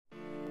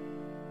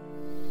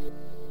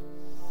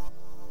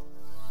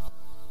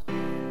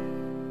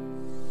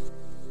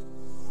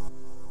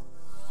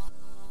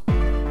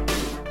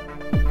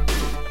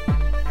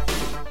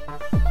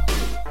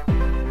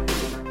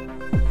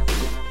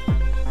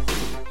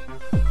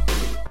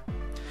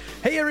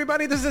Hey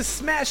everybody, this is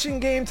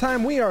Smashing Game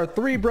Time. We are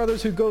three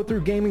brothers who go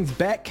through gaming's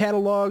back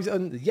catalogs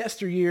on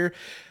yesteryear.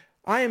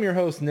 I am your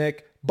host,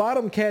 Nick.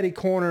 Bottom caddy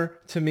corner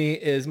to me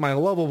is my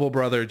lovable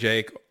brother,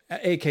 Jake,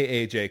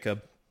 aka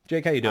Jacob.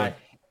 Jake, how you doing?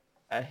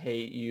 I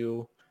hate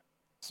you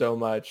so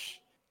much.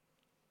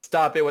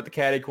 Stop it with the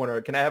caddy corner.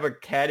 Can I have a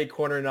caddy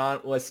corner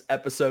non-less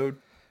episode?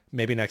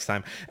 Maybe next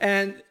time.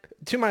 And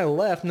to my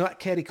left, not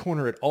caddy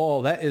corner at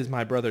all, that is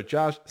my brother,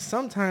 Josh.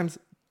 Sometimes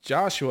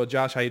Joshua.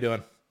 Josh, how you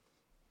doing?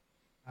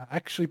 I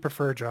actually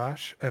prefer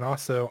Josh, and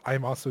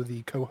I'm also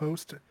the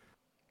co-host.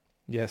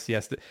 Yes.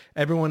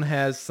 Everyone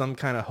has some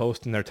kind of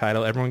host in their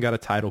title. Everyone got a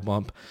title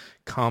bump.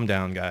 Calm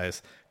down,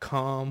 guys.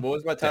 Calm. What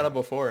was my title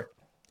before?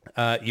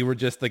 You were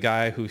just the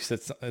guy who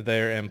sits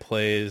there and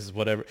plays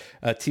whatever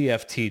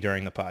TFT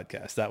during the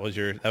podcast. That was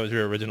your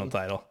original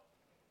title.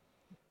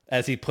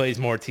 As he plays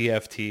more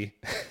TFT.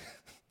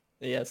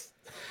 Yes.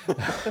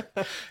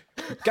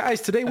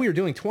 Guys, today we are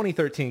doing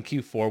 2013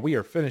 Q4. We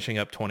are finishing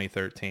up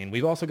 2013.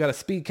 We've also got a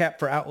speed cap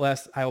for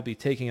Outlast. I will be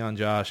taking on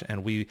Josh,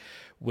 and we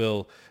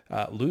will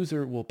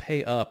loser will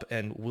pay up,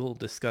 and we'll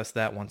discuss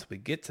that once we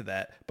get to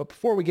that. But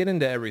before we get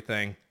into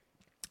everything,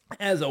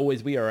 as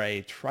always, we are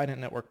a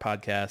Trident Network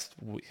podcast.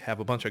 We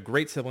have a bunch of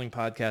great sibling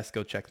podcasts.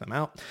 Go check them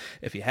out.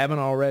 If you haven't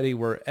already,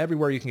 we're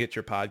everywhere you can get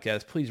your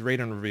podcast. Please rate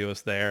and review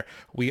us there.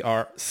 We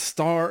are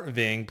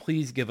starving.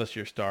 Please give us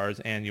your stars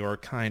and your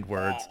kind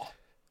words.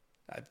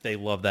 They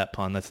love that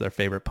pun. That's their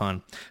favorite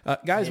pun.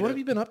 Guys, what have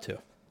you been up to?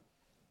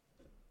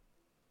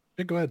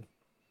 Go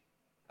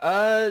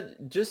ahead.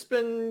 Just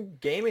been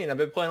gaming. I've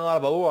been playing a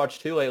lot of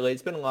Overwatch too lately.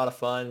 It's been a lot of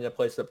fun to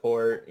play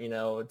support. You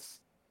know, it's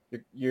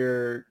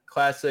your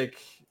classic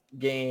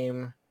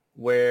game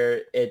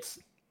where it's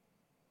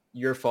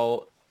your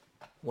fault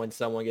when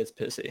someone gets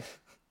pissy.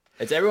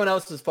 It's everyone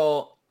else's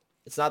fault.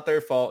 It's not their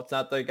fault. It's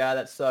not the guy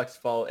that sucks'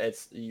 fault.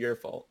 It's your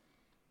fault.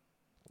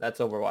 That's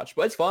Overwatch.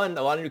 But it's fun.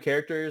 A lot of new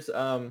characters.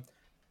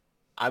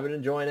 I've been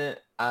enjoying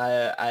it.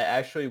 I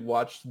actually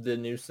watched the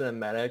new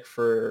cinematic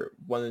for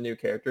one of the new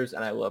characters,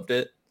 and I loved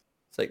it.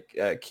 It's like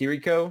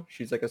Kiriko.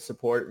 She's like a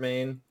support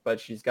main, but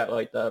she's got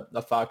like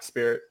the fox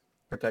spirit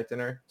protecting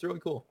her. It's really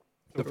cool.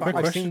 The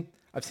fox,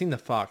 I've seen the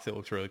fox. It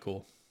looks really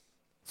cool.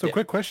 So Yeah.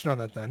 Quick question on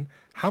that then.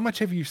 How much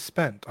have you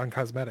spent on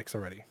cosmetics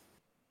already?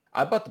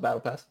 I bought the battle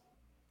pass.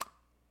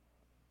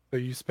 So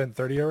you spent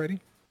 30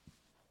 already?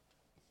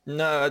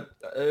 No,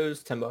 it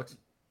was $10.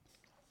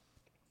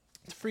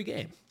 It's a free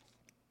game.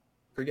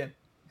 Free game.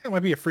 Yeah, it might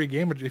be a free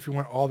game, but if you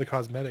want all the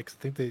cosmetics,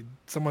 I think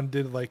someone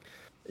did like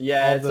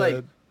Yeah,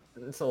 all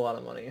it's a lot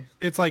of money.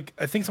 it's like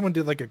I think someone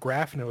did like a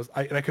graph, and it was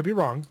and I could be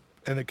wrong,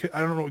 and I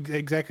don't know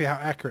exactly how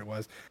accurate it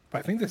was, but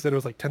I think they said it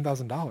was like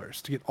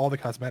 $10,000 to get all the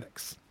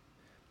cosmetics.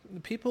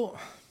 People,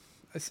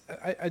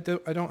 I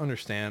don't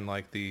understand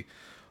like it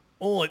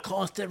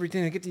costs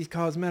everything to get these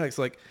cosmetics.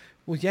 Like,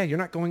 well, yeah, you're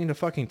not going into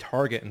fucking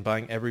Target and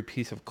buying every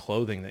piece of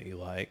clothing that you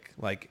like.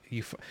 Like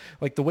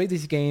like the way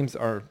these games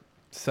are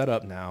set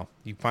up now,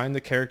 you find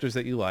the characters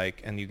that you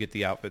like and you get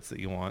the outfits that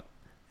you want.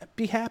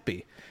 Be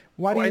happy.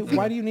 Why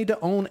do you need to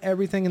own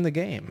everything in the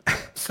game?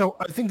 So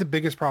I think the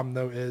biggest problem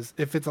though is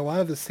if it's a lot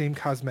of the same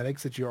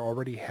cosmetics that you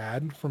already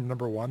had from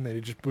number 1, they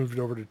just moved it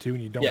over to 2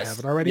 and you don't have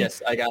it already.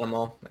 Yes, I got them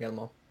all.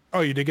 Oh,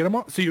 you did get them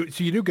all? So you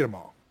do get them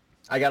all?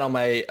 I got all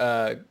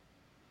my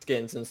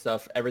skins and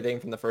stuff,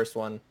 everything from the first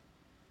one.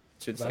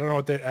 I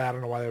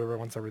don't know why everyone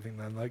wants everything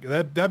then. Like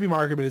that'd be my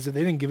argument is if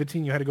they didn't give it to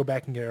you and you had to go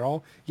back and get it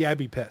all, yeah, I'd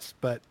be pissed.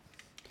 But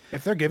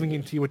if they're giving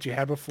it to you what you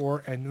had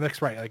before, and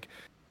that's right, like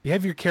you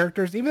have your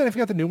characters, even if you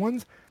got the new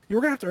ones,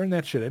 you're gonna have to earn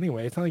that shit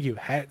anyway. It's not like you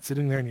had it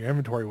sitting there in your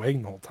inventory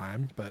waiting the whole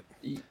time. But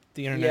The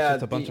internet's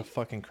just a bunch of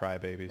fucking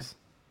crybabies.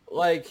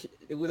 Like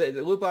the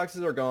loot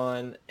boxes are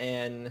gone,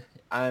 and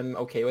I'm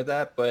okay with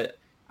that. But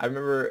I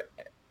remember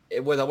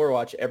with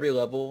Overwatch, every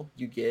level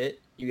you get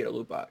a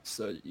loot box,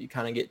 so you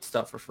kind of get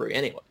stuff for free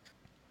anyway.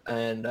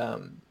 And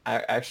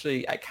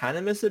I kind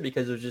of miss it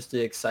because it was just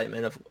the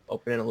excitement of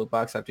opening a loot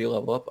box after you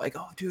level up. Like,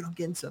 oh, dude, I'm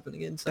getting something.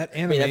 That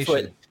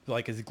animation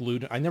is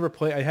glued. I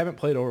haven't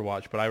played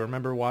Overwatch, but I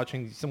remember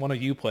watching one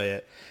of you play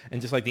it,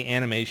 and just like the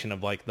animation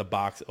of like the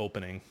box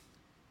opening.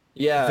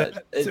 Yeah,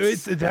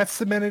 that's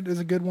cemented as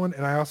a good one,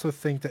 and I also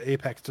think that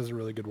Apex does a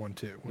really good one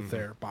too with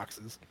their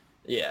boxes.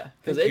 Yeah,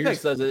 because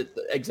Apex does it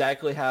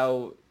exactly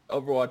how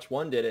Overwatch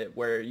 1 did it,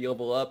 where you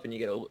level up and you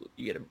get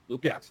a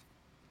loot box.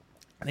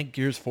 I think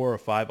Gears 4 or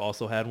 5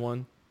 also had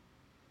one.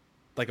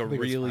 Like a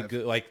really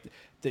good, like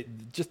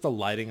just the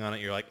lighting on it.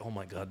 You're like, oh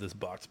my god, this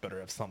box better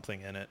have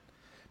something in it.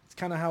 It's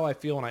kind of how I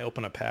feel when I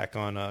open a pack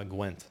on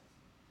Gwent.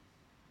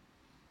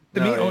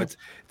 To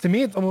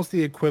me, it's almost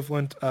the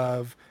equivalent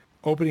of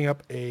opening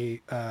up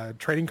a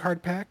trading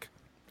card pack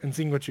and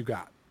seeing what you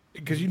got.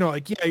 Because you're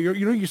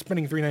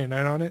spending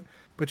 $3.99 on it,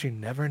 but you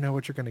never know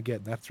what you're going to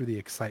get. That's where the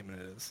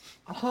excitement is.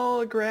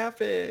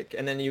 Holographic.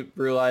 And then you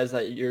realize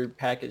that your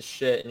pack is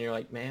shit, and you're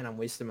like, man, I'm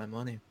wasting my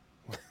money.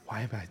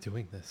 Why am I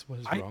doing this?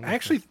 What is wrong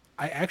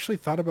I actually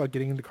thought about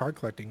getting into card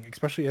collecting,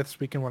 especially this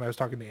weekend when I was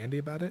talking to Andy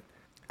about it.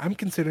 I'm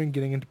considering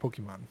getting into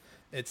Pokemon.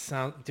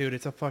 Dude,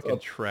 it's a fucking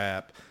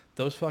trap.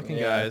 Those fucking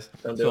Yeah, guys.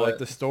 don't So do like it.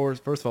 the stores,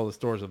 first of all, the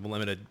stores have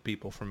limited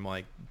people from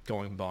like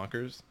going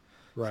bonkers.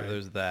 Right. So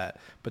there's that.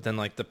 But then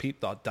like the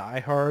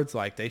diehards,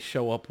 like they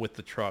show up with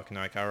the truck and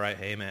they're like, all right,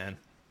 hey man,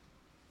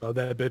 Load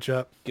that bitch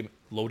up. give me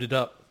load it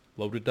up.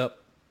 Load it up.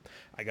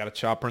 I got a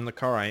chopper in the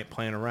car. I ain't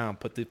playing around.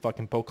 Put the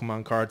fucking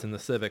Pokemon cards in the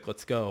Civic.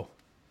 Let's go.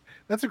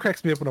 That's what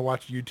cracks me up when I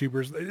watch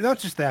YouTubers. Not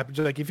just that, but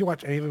just like if you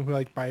watch any of them who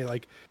like buy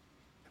like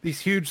these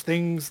huge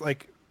things,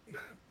 like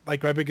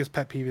my biggest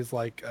pet peeve is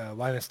like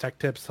Linus Tech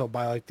Tips. He'll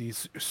buy like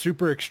these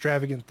super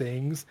extravagant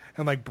things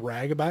and like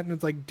brag about it. And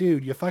it's like,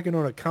 dude, you fucking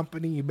own a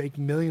company. You make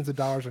millions of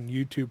dollars on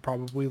YouTube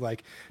probably.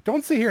 Like,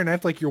 don't sit here and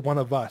act like you're one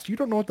of us. You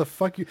don't know what the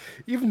fuck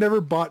you've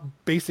never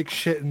bought basic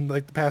shit in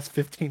like the past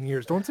 15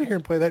 years. Don't sit here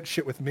and play that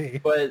shit with me.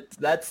 But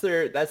that's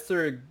their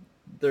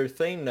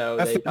thing though.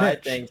 That's They the buy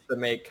niche. things to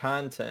make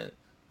content.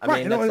 I Right,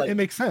 mean, no, that's it like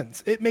makes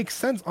sense. It makes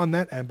sense on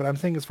that end, but I'm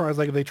saying as far as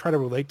like if they try to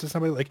relate to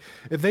somebody, like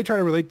if they try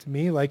to relate to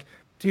me, like,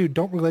 dude,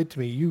 don't relate to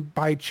me. You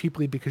buy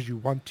cheaply because you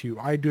want to.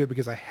 I do it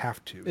because I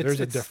have to.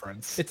 There's a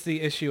difference. It's the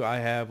issue I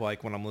have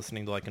like when I'm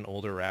listening to like an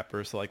older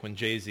rapper. So like when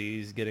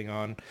Jay-Z's getting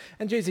on,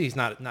 and Jay-Z's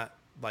not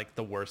like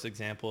the worst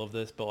example of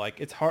this, but like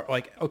it's hard.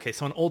 Like okay,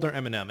 so an older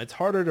Eminem, it's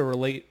harder to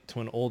relate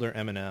to an older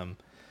Eminem.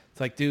 It's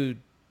like, dude,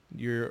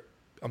 you're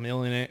a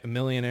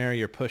millionaire.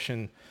 You're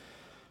pushing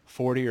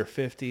 40 or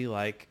 50.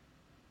 Like,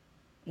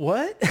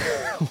 what?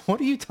 What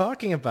are you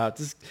talking about?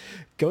 Just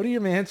go to your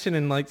mansion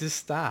and like just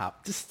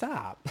stop. Just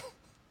stop.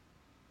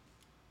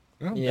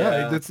 Well,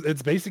 Yeah. yeah,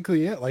 it's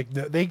basically it. Like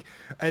they,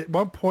 at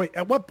what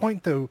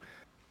point though,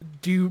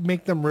 do you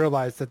make them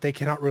realize that they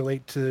cannot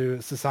relate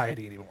to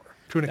society anymore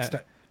to an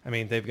extent? I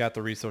mean, they've got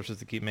the resources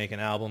to keep making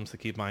albums, to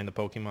keep buying the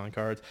Pokemon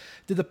cards.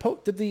 Did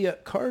the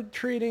card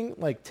trading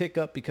like tick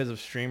up because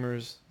of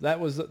streamers? That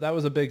was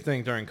a big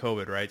thing during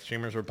COVID, right?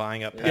 Streamers were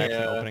buying up packs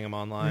and Yeah. opening them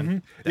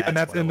online. Yeah, and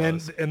That's what it then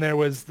was. and there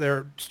was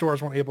their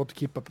stores weren't able to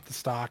keep up with the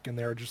stock, and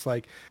they were just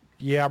like,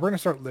 yeah, we're gonna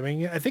start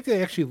limiting it. I think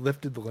they actually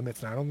lifted the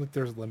limits now. I don't think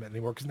there's a limit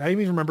anymore because I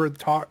even remember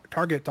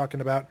Target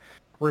talking about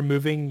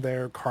removing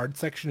their card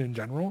section in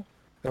general.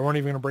 They weren't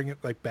even gonna bring it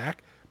like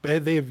back,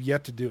 but they have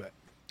yet to do it.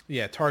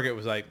 Yeah, Target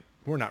was like,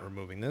 we're not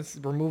removing this.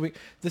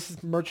 This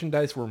is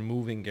merchandise we're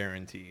moving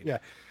guaranteed. Yeah.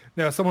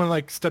 Now someone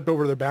like stepped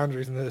over their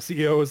boundaries, and the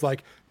CEO was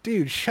like,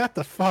 "Dude, shut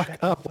the fuck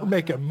up. We're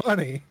making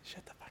money."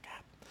 Shut the fuck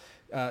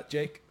up.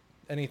 Jake,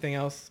 anything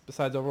else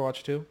besides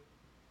Overwatch 2?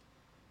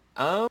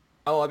 Oh,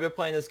 I've been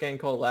playing this game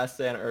called Last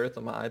Day on Earth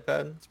on my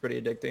iPad. It's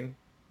pretty addicting.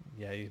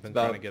 Yeah, you've been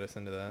about- trying to get us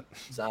into that.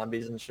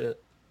 Zombies and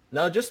shit.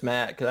 No, just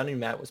Matt, because I knew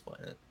Matt was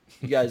playing it.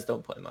 You guys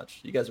don't play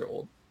much. You guys are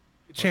old.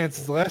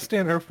 Chances, Last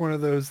Stand Earth, one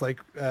of those like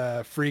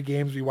free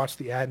games. We watch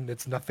the ad, and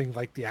it's nothing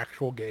like the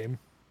actual game.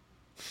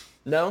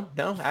 No,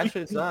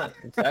 actually it's not.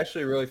 It's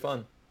actually really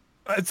fun.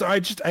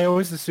 I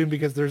always assume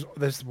because there's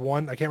this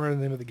one, I can't remember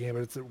the name of the game,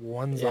 but it's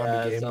one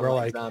zombie game some where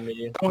like like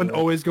zombie. someone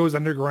always goes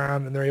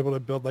underground and they're able to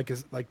build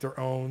like their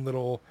own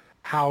little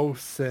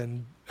house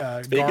and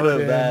Speaking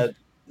garden. of that,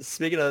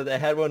 I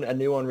had a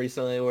new one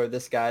recently where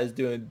this guy's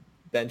doing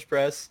bench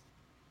press,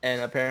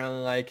 and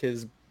apparently like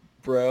his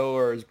bro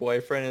or his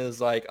boyfriend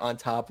is like on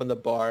top of the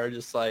bar,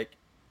 just like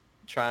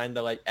trying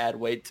to like add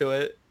weight to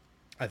it.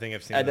 I think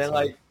I've seen And this then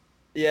one. like,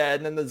 yeah,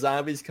 and then the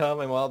zombies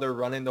come, and while they're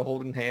running, they're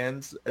holding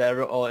hands. And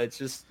it's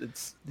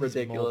These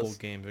ridiculous. mobile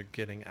games are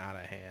getting out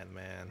of hand,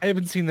 man. I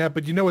haven't seen that,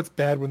 but you know what's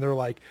bad when they're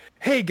like,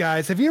 "Hey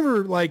guys, have you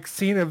ever like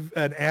seen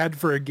an ad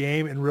for a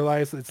game and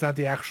realized that it's not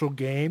the actual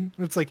game?"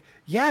 And it's like,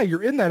 "Yeah,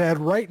 you're in that ad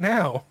right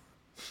now."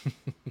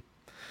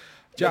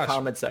 The Josh,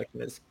 comment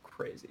section is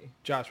crazy.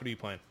 what are you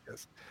playing?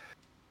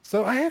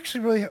 So I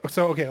actually really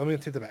okay. Let me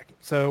take that back.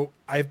 So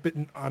I've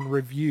been on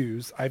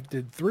reviews. I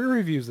did 3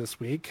 reviews this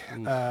week.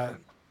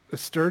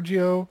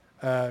 Sturgio,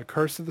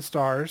 Curse of the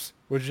Stars,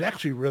 which is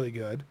actually really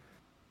good.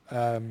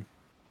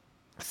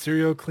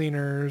 Serial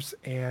Cleaners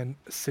and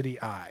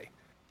City Eye.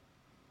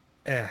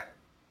 To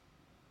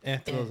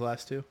those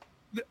last two?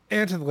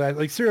 And to the last,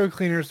 like Serial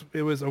Cleaners,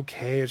 it was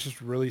okay. It's just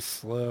really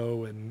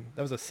slow and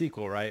That was a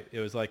sequel, right? It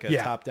was like a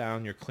Yeah.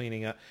 top-down. You're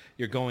cleaning up.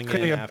 You're going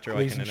Cleaning in up after like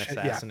police an and shit,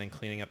 yeah. assassin and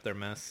cleaning up their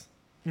mess.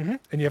 and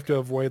you have to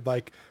avoid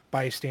like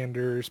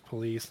bystanders,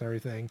 police, and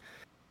everything.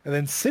 And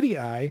then City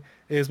Eye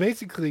is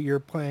basically you're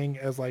playing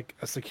as like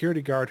a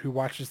security guard who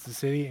watches the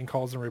city and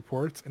calls and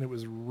reports, and it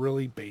was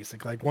really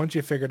basic. Like once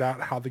you figured out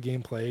how the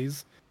game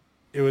plays,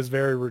 it was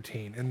very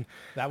routine and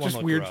That one just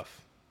looked weird.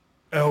 rough.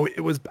 Oh, it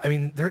was. I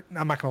mean,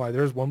 I'm not gonna lie.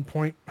 There's one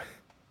point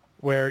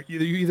where you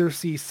either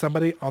see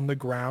somebody on the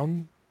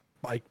ground,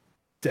 like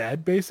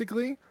dead,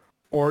 basically,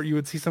 or you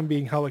would see someone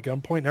being held at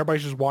gunpoint. And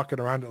everybody's just walking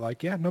around it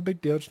like, yeah, no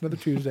big deal. It's another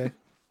Tuesday.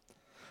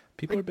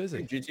 People are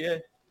busy.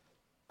 GTA.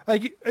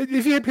 Like,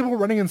 if you had people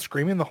running and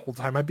screaming the whole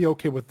time, I'd be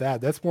okay with that.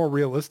 That's more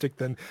realistic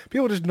than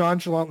people just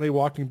nonchalantly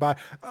walking by.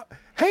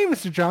 Hey,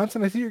 Mr.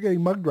 Johnson, I see you're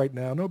getting mugged right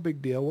now. No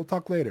big deal. We'll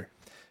talk later.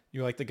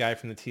 You're like the guy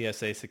from the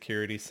TSA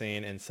security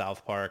scene in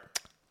South Park.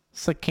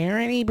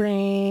 Security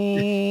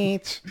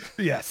breach.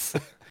 Yes.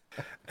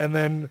 And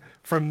then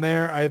from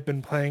there, I've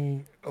been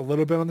playing a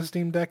little bit on the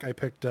Steam Deck. I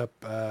picked up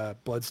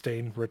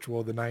Bloodstained Ritual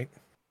of the Night.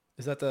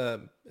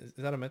 Is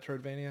that a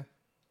Metroidvania?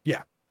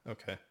 Yeah.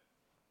 Okay.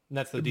 And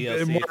that's the And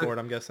DLC for it,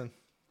 I'm guessing.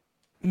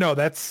 No,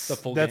 that's The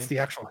full that's game?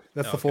 the actual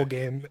that's Oh, the full okay.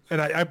 game,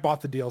 and I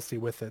bought the DLC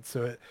with it,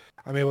 so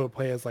I'm able to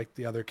play as like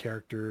the other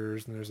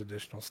characters, and there's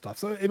additional stuff.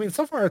 So I mean,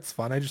 so far it's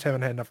fun. I just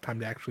haven't had enough time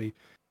to actually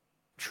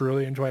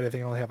truly enjoy it. I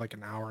think I only have like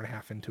an hour and a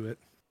half into it.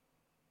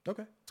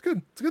 Okay. It's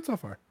good. It's good so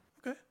far.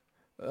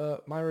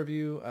 Okay. My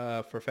review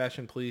for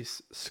Fashion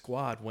Police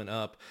Squad went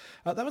up.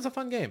 That was a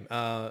fun game.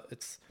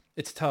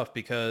 It's tough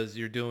because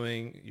you're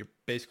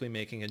basically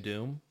making a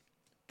Doom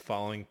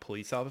following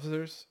police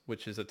officers,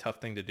 which is a tough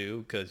thing to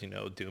do because,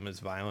 Doom is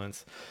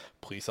violence.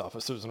 Police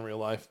officers in real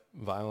life,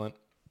 violent.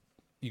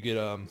 You get,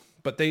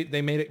 but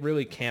they made it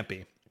really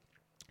campy.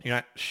 You're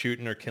not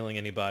shooting or killing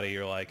anybody.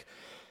 You're like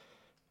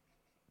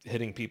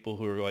hitting people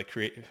who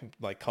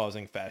are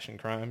causing fashion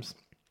crimes.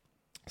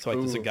 So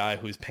there's a guy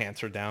whose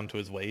pants are down to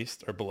his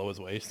waist or below his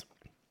waist.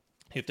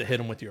 You have to hit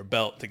him with your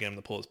belt to get him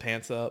to pull his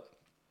pants up.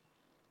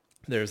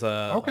 There's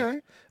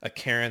a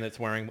Karen that's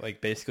wearing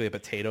basically a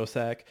potato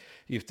sack.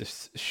 You have to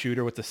shoot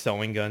her with the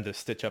sewing gun to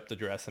stitch up the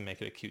dress and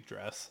make it a cute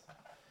dress.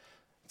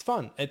 It's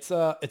fun. It's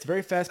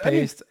very fast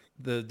paced.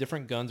 The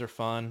different guns are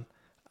fun.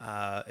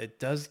 It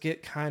does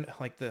get kind of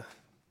like the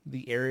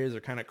areas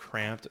are kind of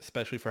cramped,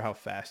 especially for how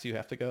fast you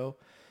have to go.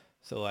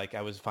 So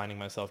I was finding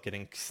myself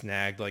getting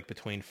snagged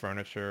between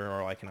furniture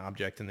or an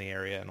object in the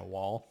area and a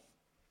wall.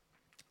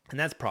 And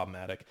that's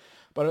problematic.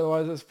 But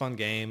otherwise, it's a fun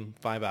game.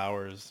 5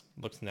 hours.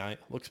 Looks nice.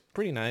 Looks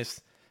pretty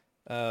nice.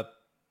 Yeah.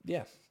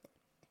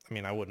 I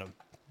mean, I wouldn't have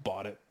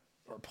bought it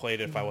or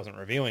played it if I wasn't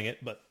reviewing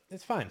it, but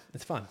it's fine.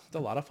 It's fun. It's a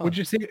lot of fun. Would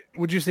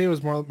you say it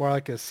was more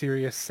like a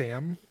serious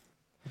Sam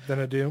than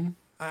a Doom?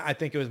 I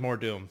think it was more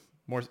Doom.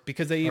 More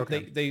because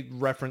they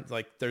reference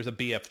there's a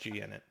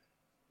BFG in it.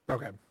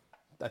 Okay.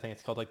 I think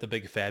it's called the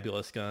Big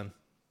Fabulous Gun.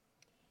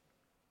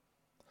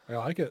 I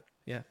like it.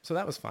 Yeah, so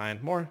that was fine.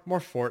 More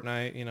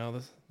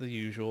Fortnite, the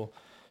usual.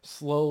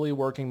 Slowly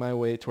working my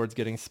way towards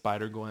getting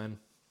Spider-Gwen.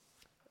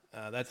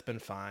 That's been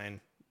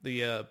fine.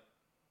 The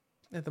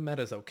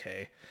meta's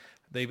okay.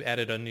 They've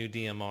added a new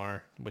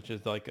DMR, which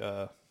is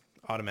a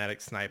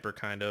automatic sniper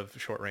kind of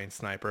short-range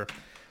sniper.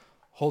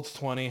 Holds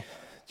 20.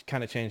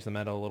 Kind of changed the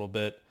meta a little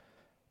bit.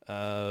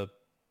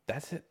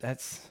 That's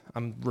it.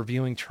 I'm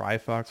reviewing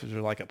Trifox, which is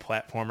a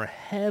platformer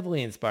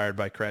heavily inspired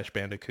by Crash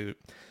Bandicoot.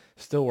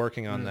 Still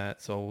working on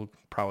that, so we'll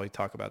probably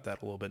talk about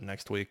that a little bit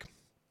next week.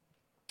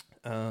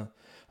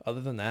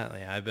 Other than that,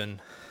 yeah,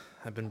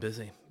 I've been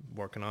busy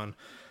working on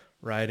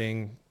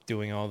writing,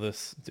 doing all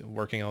this,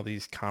 working all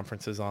these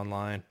conferences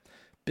online.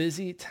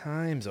 Busy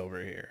times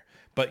over here.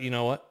 But you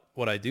know what?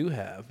 What I do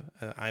have,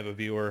 I have a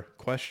viewer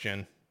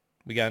question.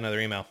 We got another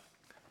email.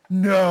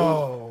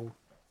 No.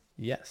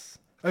 Yes.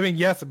 I mean,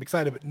 yes, I'm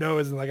excited, but no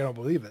isn't I don't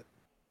believe it.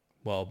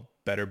 Well,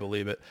 better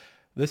believe it.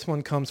 This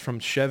one comes from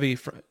Chevy.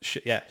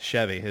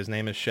 Chevy. His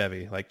name is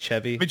Chevy.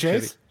 Chevy. Chase?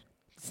 Chevy.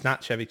 It's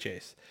not Chevy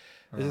Chase.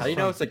 How do you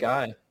know it's a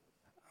guy?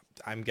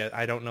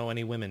 I don't know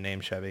any women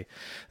named Chevy.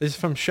 This is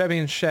from Chevy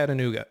in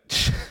Chattanooga.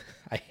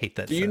 I hate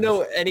that. Do you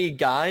know any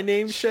guy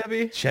named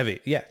Chevy?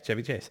 Chevy? Yeah,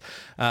 Chevy Chase.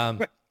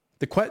 Can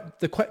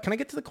I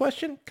get to the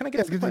question? Can I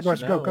get to the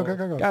question?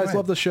 Go. Guys,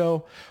 love the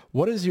show.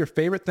 What is your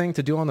favorite thing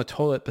to do on the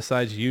toilet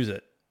besides use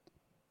it?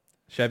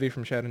 Chevy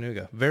from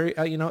Chattanooga. Very,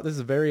 this is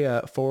a very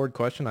forward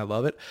question. I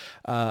love it.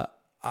 I'm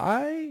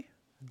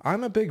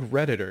a big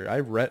Redditor.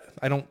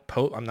 I don't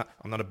post. I'm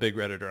not a big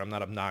Redditor. I'm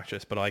not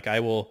obnoxious, but I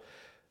will.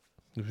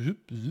 Zoop,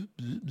 zoop,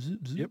 zoop,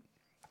 zoop, zoop. Yep.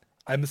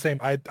 I'm the same.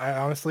 I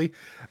honestly,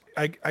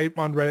 I'm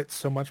on Reddit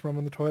so much when I'm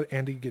on the toilet.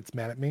 Andy gets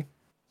mad at me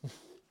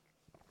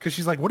because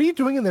she's like, "What are you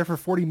doing in there for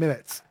 40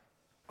 minutes?"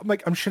 I'm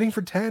like, "I'm shitting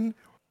for 10,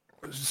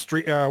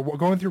 straight,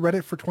 going through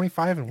Reddit for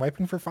 25 and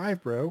wiping for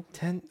 5, bro."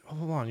 10.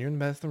 Hold on, you're in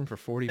the bathroom for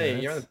 40 minutes.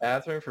 Hey, you're in the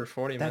bathroom for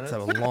 40 That's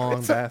minutes? a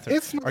long bathroom.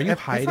 Are you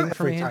hiding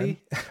from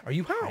Andy? Are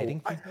you No,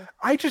 hiding?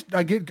 I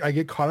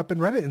get caught up in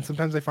Reddit, and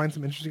sometimes I find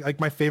some interesting.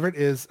 My favorite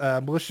is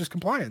malicious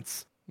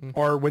compliance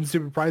or win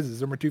stupid prizes.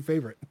 They're my two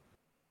favorite.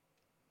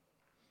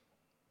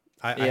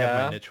 I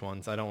have my niche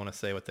ones. I don't want to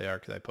say what they are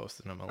because I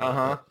posted them a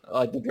lot.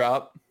 Like the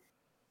drop.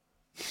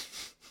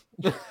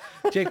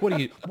 Jake, what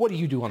do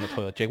you do on the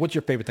toilet? Jake, what's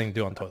your favorite thing to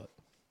do on the toilet?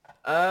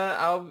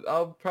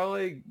 I'll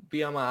probably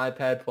be on my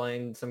iPad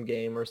playing some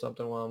game or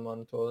something while I'm on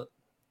the toilet.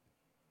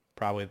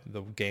 Probably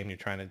the game you're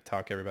trying to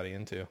talk everybody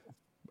into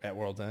at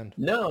World's End.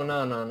 No.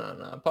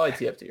 Probably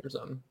TFT or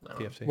something.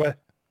 TFT. What,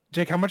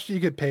 Jake? How much do you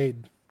get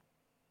paid?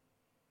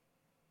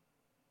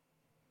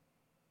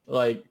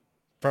 Like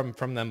from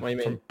them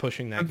from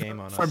pushing that game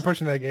on us. From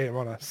pushing that game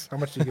on us. How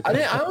much do you get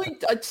paid? I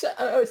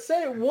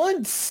said it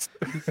once.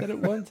 You said it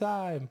one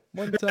time.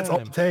 That's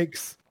all it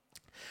takes.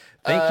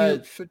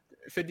 Thank you.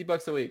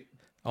 $50 a week.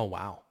 Oh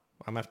wow.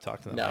 I'm gonna have to talk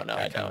to them. No, I don't need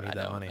I that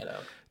don't. money. I don't.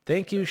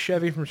 Thank you,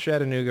 Chevy from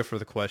Chattanooga, for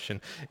the question.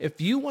 If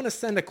you want to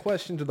send a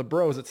question to the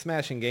bros at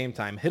Smashing Game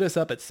Time, hit us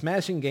up at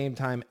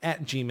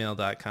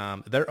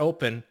smashinggametime@gmail.com. They're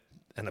open,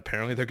 and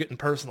apparently they're getting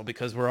personal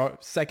because we're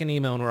second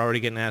email and we're already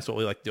getting asked what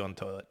we like to do on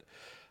the toilet.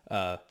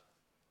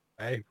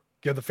 Hey,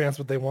 give the fans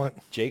what they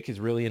want. Jake is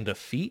really into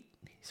feet.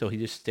 So he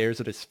just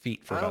stares at his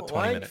feet for I about don't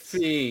 20 like minutes.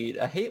 feet.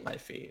 I hate my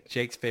feet.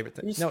 Jake's favorite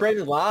thing. You No,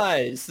 spread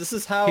lies. This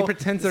is how he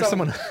pretends this there's is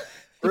how someone.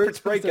 He birds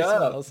pretends break there's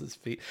someone up. else's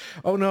feet.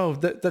 Oh no,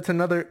 that's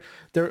another.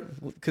 There,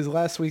 because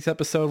last week's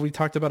episode we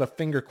talked about a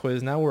finger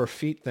quiz. Now we're a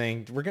feet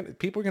thing.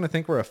 People are gonna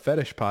think we're a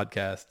fetish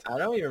podcast. I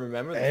don't even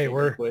remember the Hey,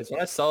 finger quiz.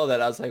 When I saw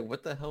that, I was like,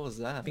 "What the hell was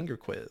that?" Finger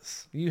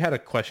quiz. You had a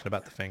question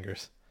about the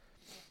fingers.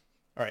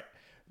 All right.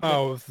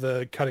 Oh,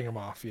 the cutting them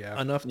off.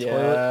 Yeah. Enough Yeah,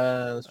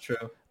 toilet. that's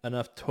true.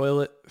 Enough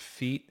toilet,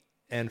 feet,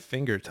 and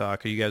finger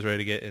talk. Are you guys ready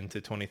to get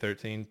into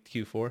 2013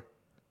 Q4?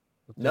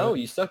 No,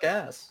 you suck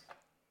ass.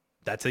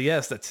 That's a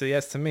yes. That's a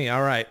yes to me.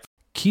 All right.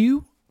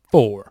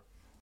 Q4.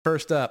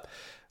 First up,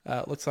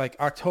 looks like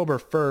October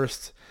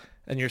 1st.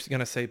 And you're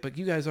going to say, but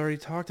you guys already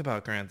talked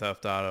about Grand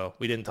Theft Auto.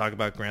 We didn't talk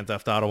about Grand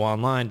Theft Auto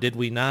Online, did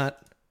we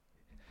not?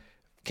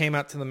 Came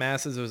out to the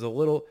masses.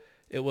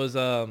 It was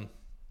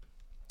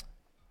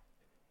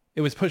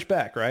pushed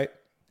back, right?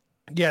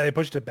 Yeah, they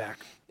pushed it back.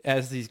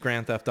 As these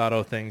Grand Theft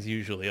Auto things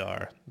usually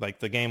are. Like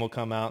the game will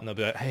come out and they'll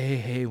be like,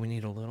 hey, we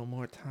need a little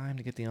more time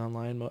to get the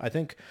online mode. I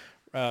think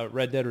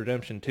Red Dead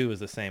Redemption 2 is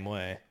the same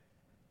way. I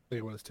think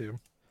it was too.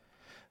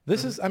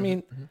 This is, I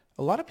mean,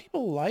 a lot of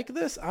people like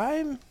this.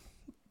 I'm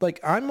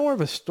more of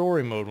a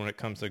story mode when it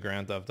comes to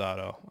Grand Theft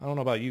Auto. I don't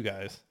know about you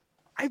guys.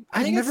 I've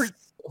think never.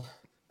 it's-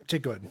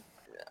 Jake, go ahead.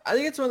 I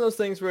think it's one of those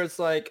things where it's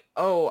like,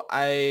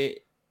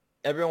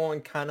 everyone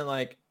kind of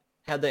like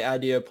had the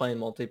idea of playing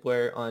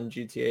multiplayer on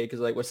GTA because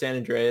like with San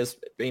Andreas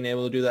being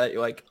able to do that,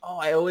 you're like, oh,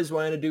 I always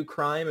wanted to do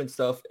crime and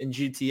stuff in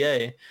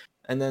GTA,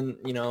 and then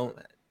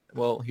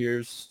well,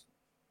 here's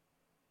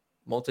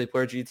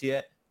multiplayer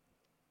GTA.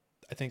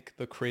 I think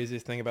the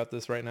craziest thing about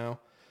this right now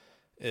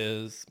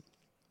is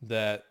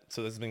that,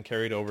 so this has been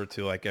carried over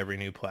to like every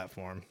new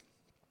platform.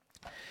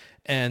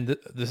 And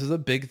this is a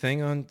big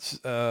thing on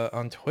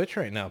Twitch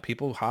right now.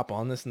 People hop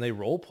on this and they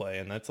role play,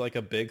 and that's like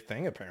a big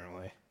thing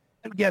apparently.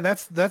 Yeah,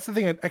 that's the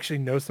thing. I actually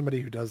know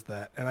somebody who does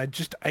that, and I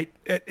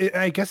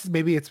guess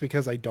maybe it's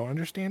because I don't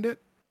understand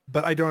it,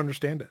 but I don't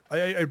understand it.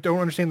 I don't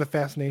understand the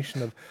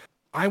fascination of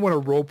I want to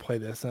role play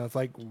this, and it's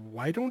like,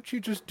 why don't you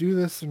just do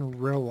this in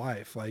real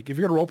life? Like, if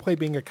you're gonna role play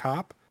being a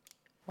cop,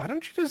 why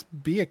don't you just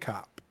be a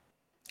cop?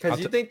 Because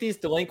you think these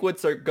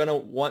delinquents are gonna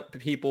want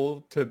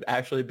people to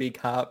actually be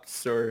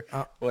cops or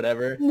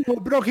whatever? No,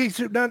 but okay,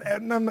 so not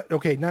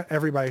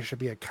everybody should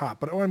be a cop.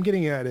 But what I'm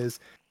getting at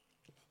is,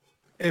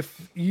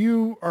 if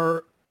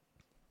you're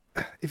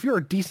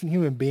a decent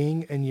human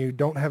being and you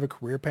don't have a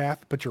career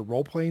path, but you're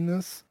role playing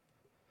this,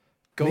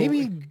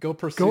 Go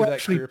pursue that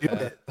actually career do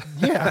path. it.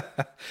 Yeah.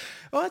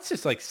 Well, it's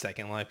just like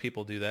Second Life.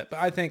 People do that, but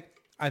I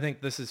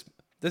think this is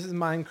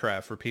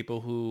Minecraft for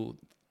people who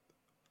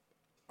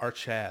are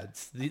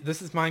Chads.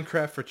 This is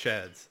Minecraft for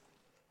Chads.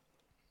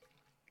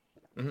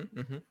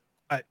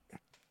 I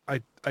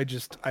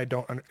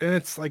don't, and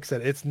it's like I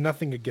said, it's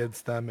nothing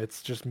against them.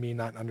 It's just me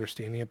not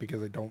understanding it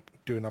because I don't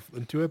do enough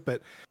into it.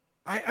 But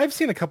I've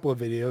seen a couple of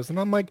videos and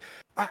I'm like,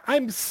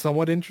 I'm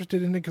somewhat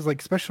interested in it because like,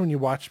 especially when you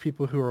watch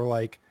people who are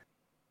like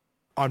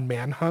on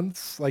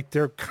manhunts, like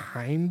they're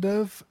kind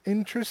of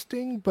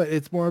interesting, but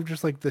it's more of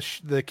just like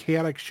the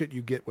chaotic shit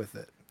you get with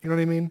it. You know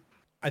what I mean?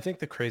 I think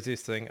the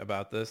craziest thing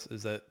about this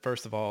is that,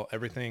 first of all,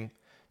 everything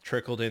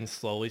trickled in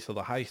slowly, so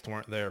the heists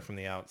weren't there from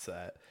the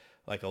outset.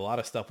 Like, a lot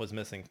of stuff was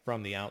missing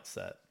from the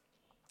outset.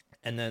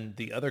 And then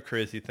the other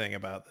crazy thing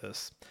about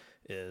this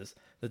is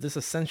that this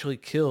essentially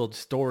killed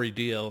story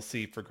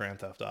DLC for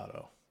Grand Theft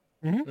Auto.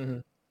 Mm-hmm.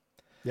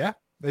 Yeah,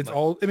 it's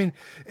all. I mean,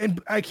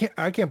 and I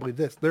can't believe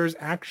this. There's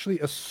actually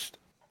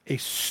a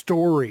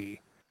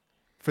story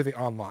for the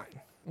online.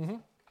 Mm-hmm.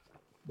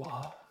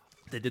 Wow.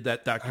 They did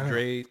that Dr.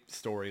 Dre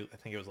story, I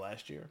think it was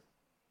last year.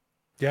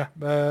 Yeah,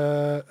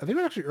 I think it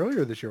was actually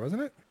earlier this year,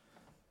 wasn't it?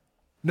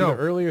 No, either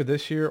earlier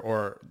this year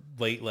or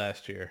late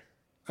last year.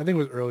 I think it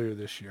was earlier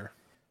this year.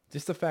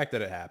 Just the fact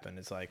that it happened,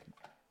 it's like,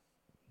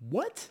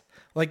 what?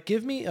 Like,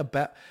 give me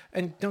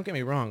and don't get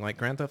me wrong, like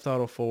Grand Theft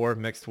Auto 4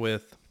 mixed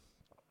with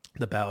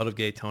the Ballad of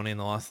Gay Tony and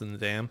the Lost in the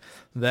Dam,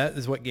 that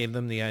is what gave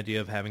them the idea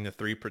of having the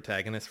 3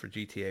 protagonists for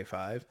GTA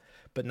 5.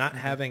 But not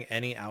having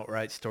any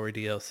outright story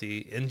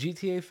DLC in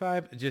GTA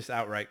 5, just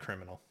outright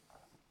criminal.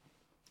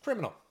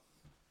 Criminal.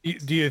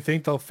 Do you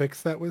think they'll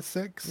fix that with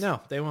 6? No,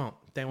 they won't.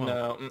 They won't.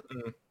 No.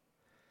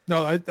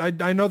 No,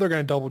 I know they're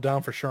going to double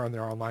down for sure on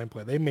their online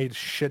play. They made a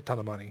shit ton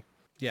of money.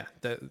 Yeah,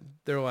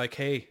 they're like,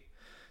 hey,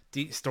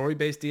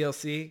 story-based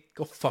DLC,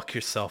 go fuck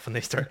yourself. And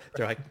they're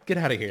like, get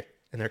out of here.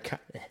 And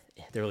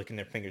they're licking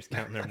their fingers,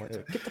 counting their money.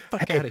 Get the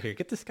fuck out of here.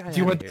 Get this guy out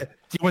of here.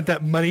 Do you want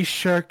that Money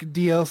Shark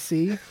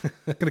DLC?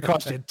 It's going to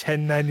cost you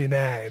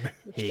 $10.99.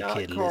 Hey,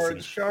 kid,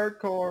 Cards,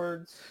 shark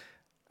cards.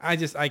 I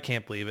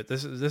can't believe it.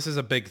 This is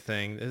a big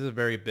thing. This is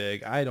very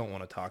big. I don't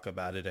want to talk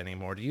about it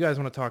anymore. Do you guys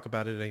want to talk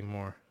about it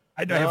anymore?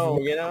 I Get out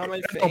of my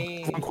have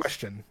face. one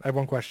question. I have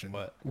one question.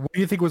 What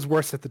do you think was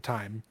worse at the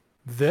time?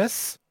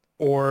 This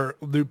or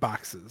loot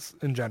boxes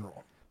in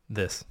general?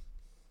 This.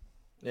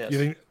 Yes.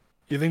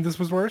 You think this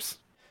was worse?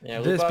 Yeah,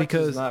 this loot boxes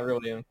because is not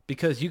really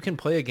because you can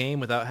play a game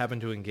without having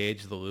to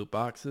engage the loot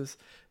boxes.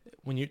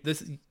 when you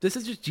this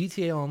is just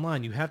GTA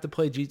Online. You have to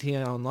play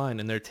GTA Online,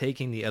 and they're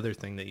taking the other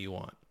thing that you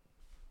want.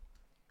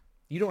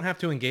 You don't have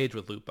to engage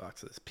with loot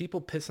boxes.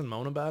 People piss and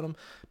moan about them,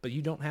 but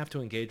you don't have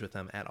to engage with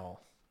them at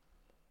all.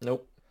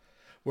 Nope.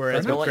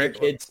 Whereas don't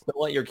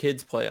let your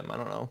kids play them. I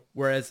don't know.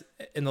 Whereas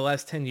in the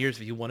last 10 years,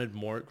 if you wanted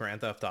more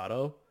Grand Theft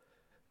Auto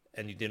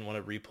and you didn't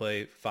want to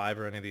replay 5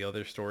 or any of the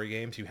other story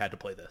games, you had to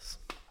play this.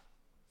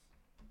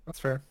 That's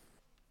fair.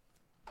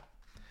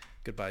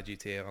 Goodbye,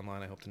 GTA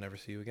Online. I hope to never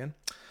see you again.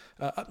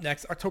 Up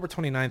next, October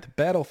 29th,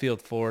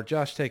 Battlefield 4.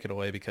 Josh, take it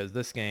away because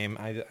this game,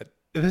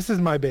 This is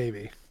my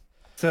baby.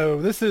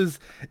 So this is,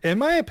 in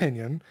my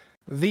opinion,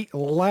 the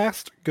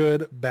last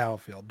good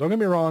Battlefield. Don't get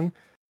me wrong.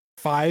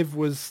 5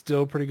 was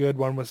still pretty good.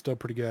 1 was still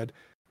pretty good.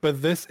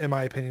 But this, in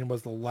my opinion,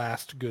 was the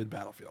last good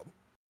Battlefield.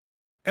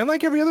 And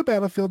like every other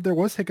Battlefield, there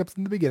was hiccups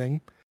in the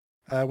beginning.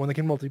 When they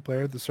came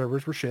multiplayer, the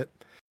servers were shit.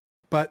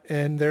 But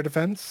in their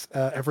defense,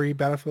 every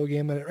Battlefield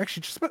game,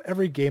 actually just about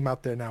every game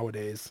out there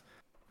nowadays,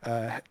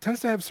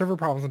 tends to have server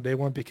problems on day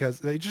one because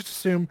they just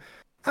assume,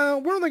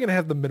 we're only going to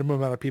have the minimum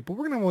amount of people.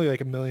 We're going to have only like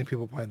 1 million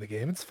people playing the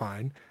game. It's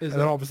fine. And then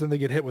all of a sudden they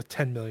get hit with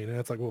 10 million and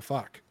it's like, well,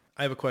 fuck.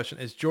 I have a question.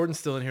 Is Jordan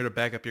still in here to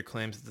back up your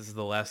claims that this is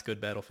the last good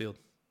Battlefield?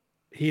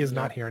 He is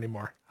not here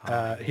anymore.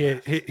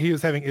 He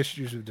was having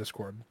issues with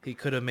Discord. He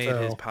could have made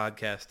his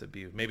podcast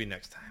debut. Maybe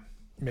next time.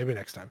 Maybe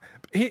next time.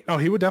 He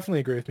would definitely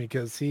agree with me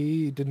because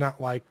he did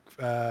not like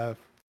 5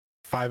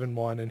 and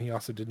 1, and he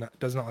also does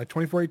not like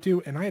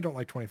 2042, and I don't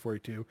like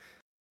 2042.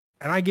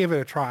 And I gave it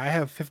a try. I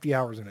have 50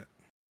 hours in it.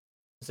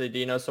 So do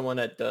you know someone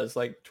that does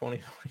like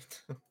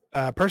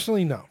 2042?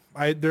 Personally, no.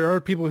 There are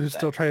people who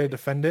still try to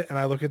defend it, and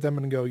I look at them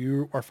and go,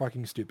 "You are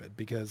fucking stupid."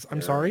 Because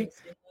I'm sorry,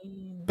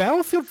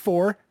 Battlefield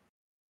 4,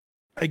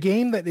 a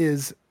game that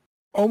is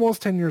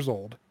almost 10 years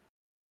old,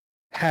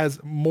 has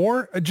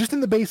more, just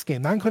in the base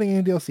game, not including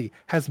any DLC,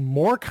 has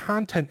more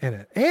content in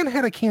it and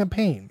had a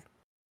campaign.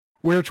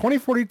 Where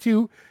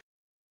 2042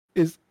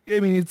 is, I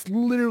mean, it's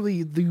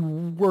literally the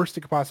worst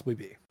it could possibly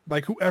be.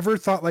 Like, whoever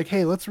thought, like,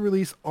 hey, let's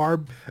release our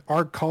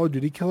Call of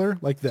Duty killer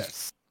like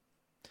this,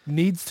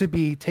 needs to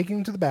be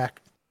taken to the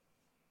back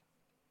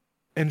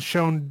and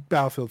shown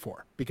Battlefield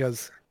 4.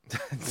 Because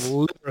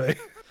literally...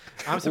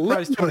 I'm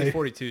surprised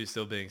 2042 is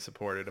still being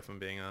supported, if I'm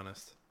being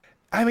honest.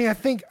 I mean, I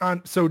think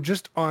on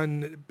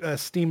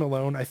Steam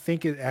alone, I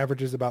think it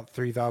averages about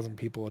 3,000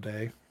 people a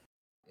day.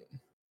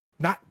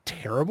 Not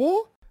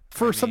terrible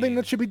for something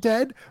that should be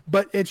dead,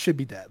 but it should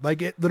be dead.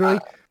 Like, it literally,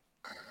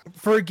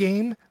 for a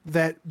game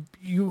that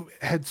you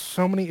had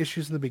so many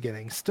issues in the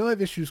beginning, still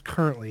have issues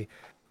currently,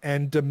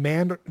 and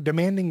demanding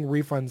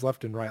refunds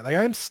left and right. Like,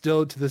 I'm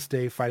still to this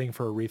day fighting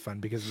for a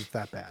refund because it's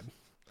that bad.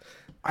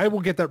 I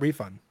will get that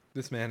refund.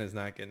 This man is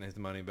not getting his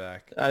money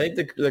back. I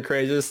think the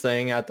craziest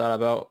thing I thought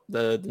about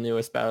the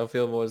newest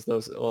Battlefield was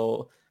those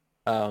little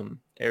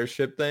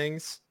airship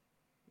things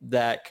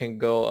that can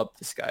go up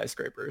the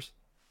skyscrapers.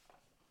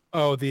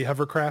 Oh, the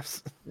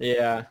hovercrafts?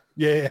 Yeah.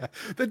 Yeah.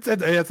 That's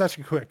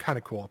actually kind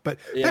of cool. But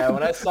yeah,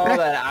 when I saw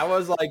that, I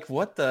was like,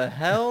 what the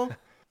hell?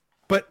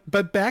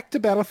 But back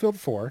to Battlefield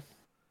 4.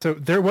 So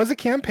there was a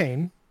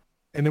campaign,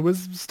 and it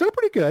was still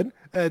pretty good.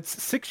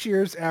 It's 6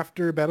 years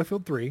after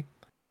Battlefield 3.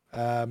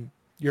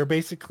 You're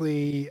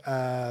basically,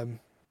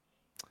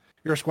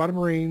 you're a squad of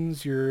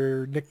Marines,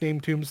 you're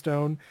nicknamed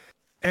Tombstone,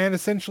 and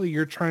essentially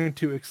you're trying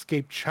to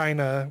escape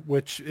China,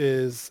 which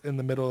is in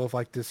the middle of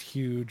like this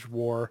huge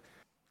war.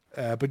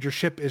 But your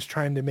ship is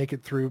trying to make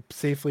it through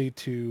safely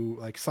to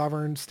like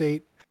sovereign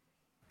state.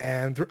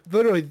 And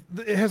literally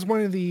it has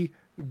one of the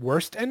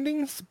worst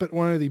endings, but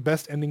one of the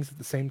best endings at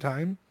the same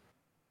time.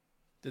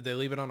 Did they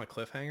leave it on a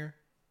cliffhanger?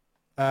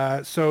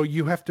 So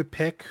you have to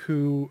pick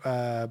who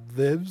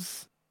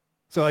lives.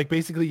 So like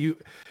basically you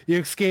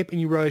escape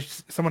and you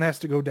realize someone has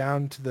to go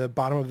down to the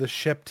bottom of the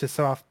ship to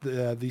set off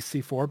the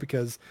C4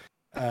 because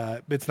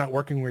it's not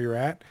working where you're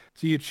at.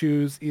 So you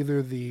choose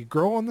either the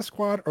girl on the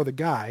squad or the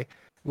guy,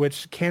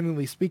 which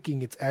candidly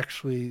speaking, it's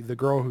actually the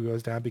girl who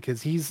goes down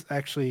because he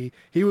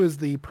was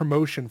the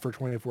promotion for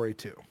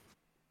 2042.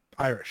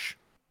 Irish.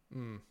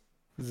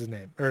 Is his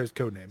name or his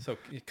code name. So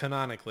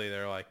canonically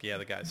they're like, yeah,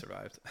 the guy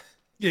survived.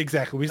 Yeah,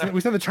 exactly. We sent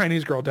the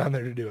Chinese girl down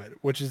there to do it,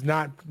 which is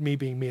not me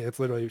being me. It's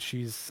literally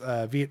she's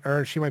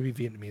or she might be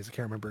Vietnamese. I can't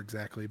remember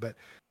exactly, but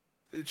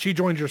she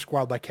joins your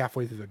squad like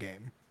halfway through the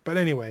game. But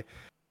anyway,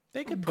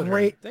 they could put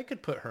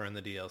her in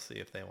the DLC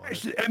if they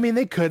wanted. I mean,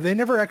 they could. They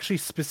never actually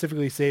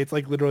specifically say it's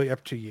like literally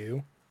up to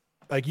you.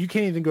 Like you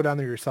can't even go down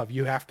there yourself.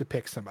 You have to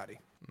pick somebody.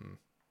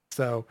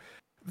 So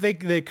they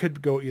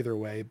could go either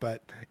way,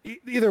 but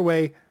either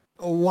way.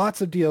 Lots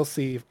of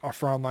DLC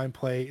for online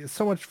play. It's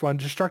so much fun.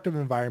 Destructive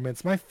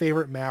environments. My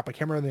favorite map, I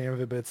can't remember the name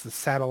of it, but it's the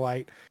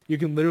satellite. You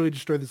can literally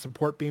destroy the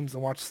support beams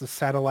and watch the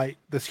satellite,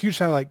 this huge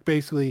satellite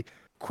basically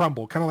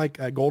crumble. Kind of like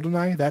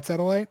GoldenEye, that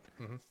satellite.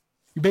 Mm-hmm.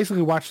 You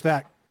basically watch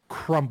that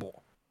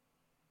crumble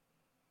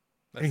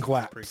and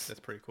collapse. That's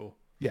pretty cool.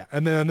 Yeah,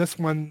 and then on this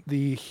one,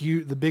 the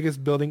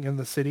biggest building in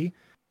the city,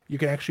 you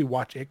can actually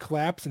watch it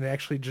collapse and it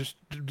actually just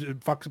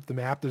fucks up the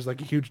map. There's like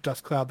a huge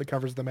dust cloud that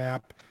covers the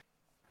map.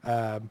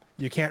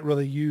 You can't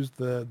really use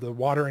the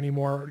water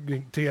anymore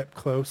to get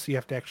close. You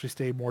have to actually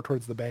stay more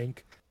towards the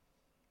bank.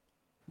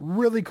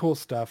 Really cool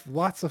stuff.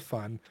 Lots of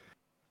fun.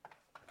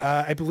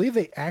 I believe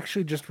they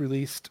actually just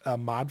released a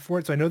mod for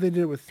it. So I know they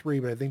did it with 3,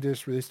 but I think they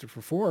just released it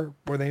for 4,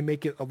 where they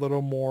make it a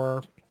little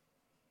more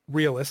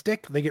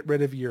realistic. They get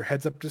rid of your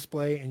heads-up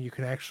display, and you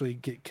can actually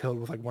get killed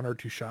with like 1 or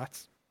 2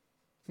 shots.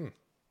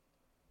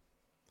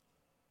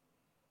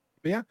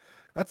 But yeah,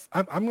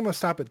 I'm going to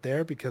stop it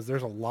there because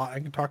there's a lot I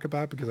can talk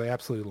about because I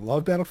absolutely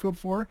love Battlefield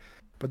 4.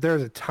 But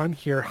there's a ton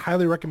here.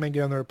 Highly recommend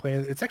getting on there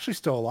playing. It's actually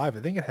still alive.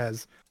 I think it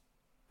has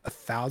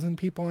 1,000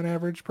 people on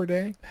average per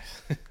day.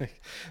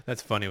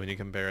 That's funny when you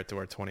compare it to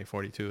where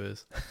 2042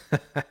 is.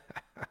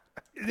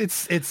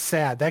 It's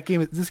sad.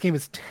 This game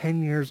is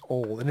 10 years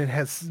old and it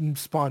has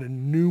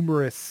spawned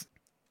numerous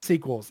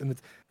sequels and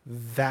it's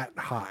that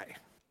high.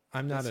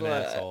 I'm not an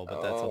asshole,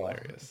 but that's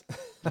hilarious.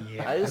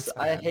 Yeah,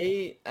 I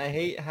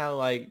hate how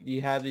like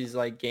you have these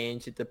like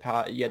games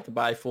you have to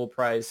buy full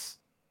price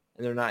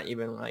and they're not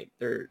even like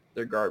they're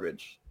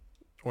garbage.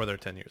 Or they're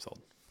 10 years old.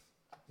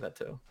 That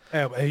too.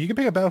 Yeah, you can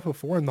pick up Battlefield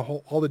 4 and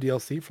all the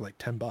DLC for like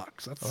 $10.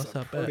 That's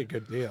a pretty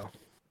good deal.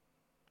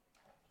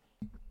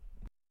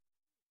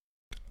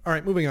 All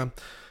right, moving on.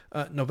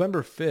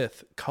 November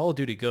 5th, Call of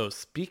Duty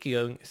Ghosts.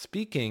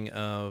 Speaking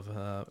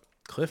of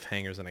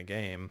cliffhangers in a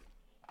game,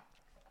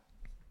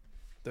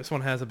 this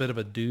one has a bit of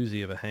a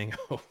doozy of a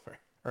hangover.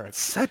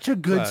 Such a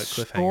good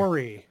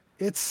story.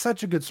 It's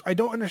such a good story. I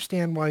don't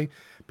understand why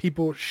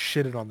people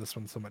shitted on this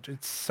one so much.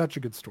 It's such a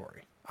good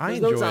story. I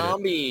enjoyed no it.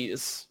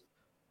 zombies.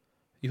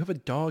 You have a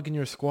dog in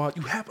your squad.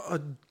 You have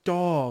a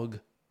dog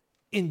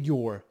in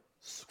your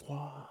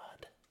squad.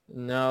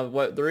 No,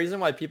 the reason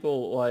why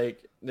people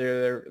like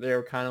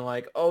they're kind of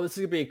like, oh, this is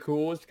gonna be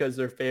cool is because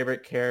their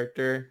favorite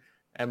character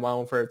and Modern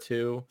Warfare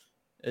 2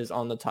 is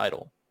on the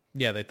title.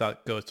 Yeah, they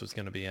thought Ghost was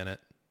gonna be in it.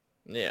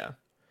 Yeah.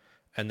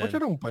 And then Which I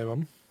don't blame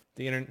them.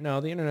 The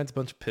internet's a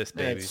bunch of piss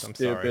babies. It's I'm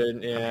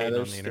stupid. sorry. Yeah, I'm hating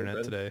they're on the internet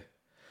stupid. today.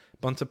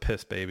 Bunch of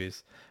piss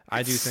babies.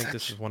 I do think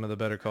this is one of the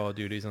better Call of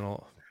Duties and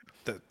all.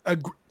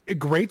 A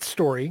great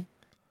story.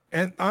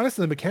 And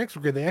honestly, the mechanics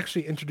were good. They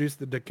actually introduced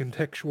the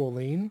contextual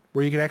lean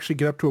where you can actually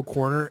get up to a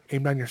corner,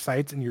 aim down your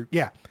sights, and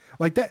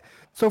like that.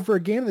 So for a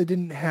game that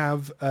didn't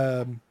have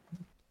the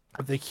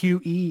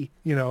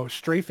QE,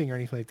 strafing or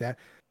anything like that,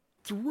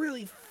 it's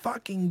really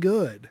fucking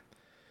good.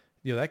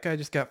 Yo, that guy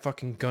just got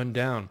fucking gunned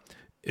down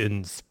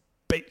in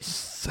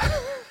space.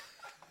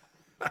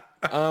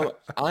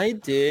 I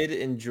did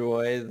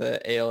enjoy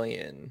the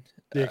Alien.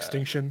 The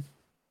Extinction.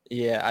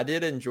 Yeah, I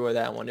did enjoy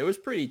that one. It was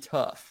pretty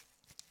tough.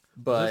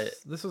 But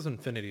this was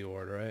Infinity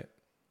Ward, right?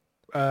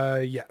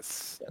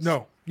 Yes.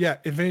 No. Yeah,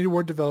 Infinity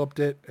Ward developed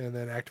it, and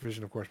then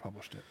Activision, of course,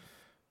 published it.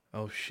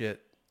 Oh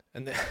shit!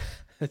 And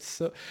it's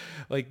so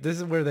like this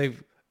is where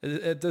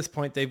at this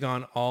point they've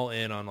gone all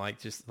in on like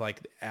just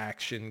like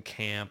action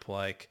camp,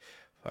 like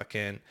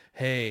fucking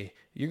hey,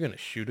 you're gonna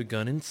shoot a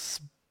gun in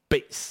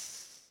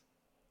space.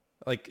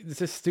 Like it's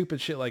just stupid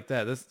shit like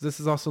that. This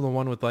is also the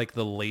one with like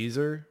the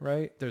laser,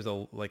 right? There's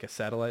a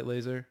satellite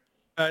laser.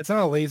 It's not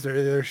a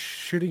laser. They're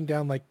shooting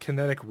down like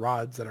kinetic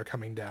rods that are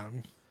coming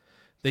down.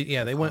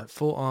 Uh-huh. They went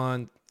full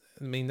on.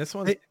 I mean, this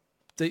one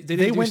they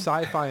didn't do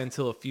sci-fi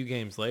until a few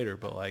games later,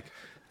 but like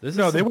this.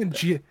 No, they went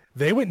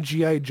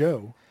GI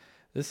Joe.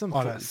 This is some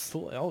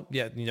full. Oh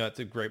yeah, it's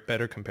a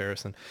better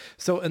comparison.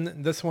 So and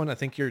this one, I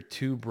think you're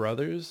 2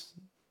 brothers.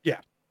 Yeah.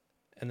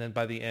 And then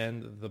by the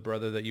end, the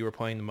brother that you were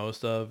playing the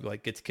most of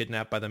like gets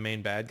kidnapped by the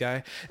main bad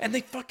guy, and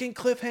they fucking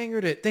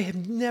cliffhangered it. They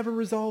have never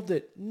resolved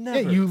it.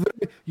 Never. Yeah,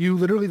 you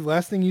literally the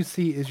last thing you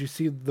see is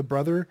the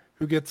brother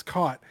who gets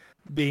caught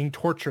being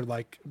tortured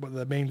like what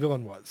the main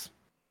villain was.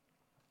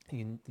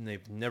 And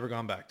they've never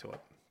gone back to it.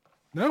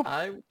 No.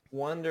 I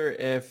wonder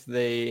if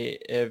they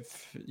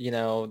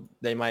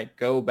might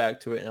go back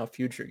to it in a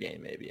future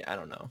game. Maybe I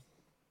don't know.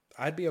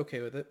 I'd be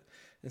okay with it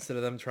instead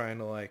of them trying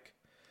to like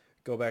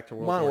go back to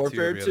Modern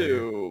Warfare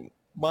 2,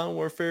 Modern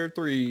Warfare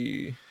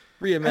 3,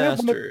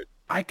 remastered.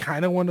 I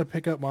kind of want to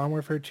pick up Modern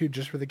Warfare 2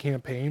 just for the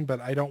campaign,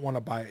 but I don't want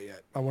to buy it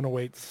yet. I want to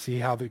wait to see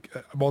how the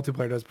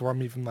multiplayer does before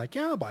I'm even like,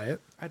 yeah, I'll buy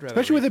it.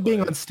 Especially with it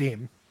being on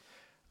Steam.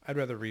 I'd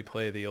rather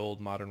replay the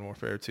old Modern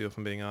Warfare 2 if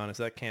I'm being honest.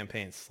 That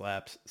campaign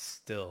slaps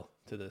still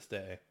to this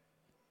day.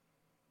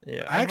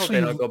 Yeah, I hope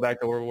they don't go back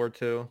to World War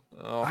II.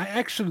 Oh. I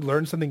actually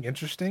learned something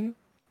interesting.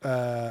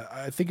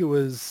 I think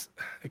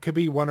it could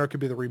be 1 or it could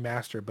be the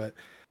remaster, but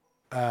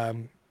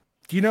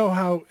do you know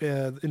how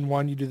in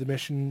 1 you do the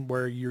mission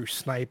where you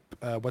snipe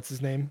what's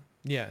his name?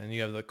 Yeah, and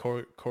you have the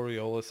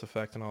Coriolis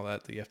effect and all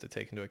that you have to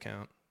take into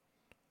account.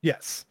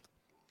 Yes.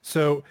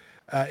 So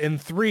in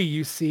 3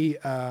 you see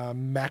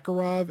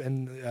Makarov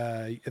and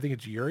I think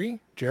it's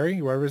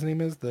Jerry, whatever his name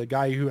is, the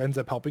guy who ends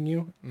up helping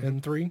you in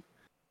 3.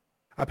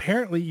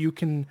 Apparently you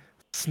can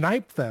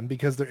snipe them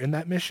because they're in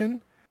that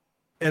mission.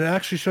 And it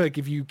actually shows like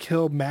if you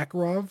kill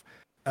Makarov,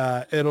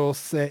 it'll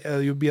say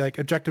you'll be like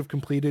objective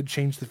completed,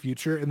 change the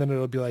future, and then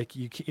it'll be like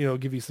it'll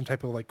give you some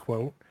type of like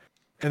quote.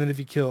 And then if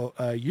you kill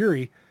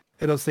Yuri,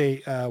 it'll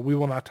say we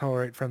will not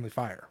tolerate friendly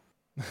fire.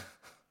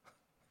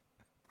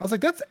 I was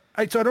like,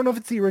 so I don't know if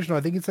it's the original.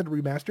 I think it said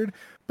remastered,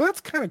 but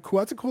that's kind of cool.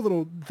 That's a cool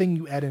little thing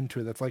you add into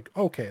it. That's like,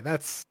 okay,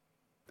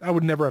 I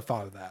would never have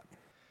thought of that.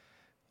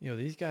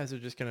 These guys are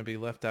just going to be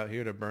left out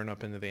here to burn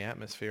up into the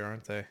atmosphere,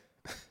 aren't they?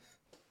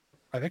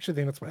 I actually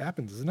think that's what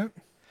happens, isn't it?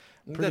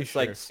 That's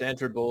sure. like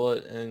Sandra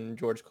Bullock and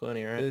George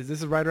Clooney, right?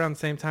 This is right around the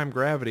same time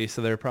Gravity,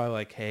 so they're probably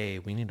like, hey,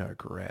 we need our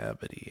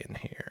gravity in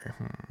here.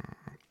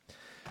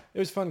 It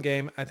was a fun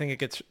game. I think it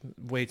gets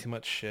way too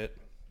much shit.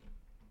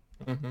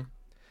 Mm-hmm.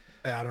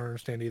 I don't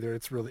understand either.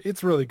 It's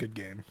really good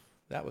game.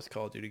 That was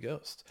Call of Duty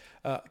Ghost.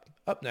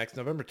 Up next,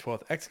 November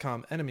 12th,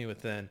 XCOM Enemy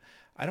Within.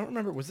 I don't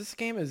remember. Was this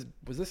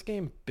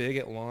game big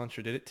at launch,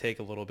 or did it take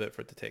a little bit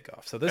for it to take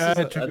off? So this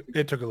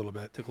it took a little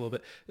bit. Took a little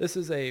bit. This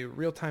is a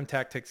real-time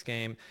tactics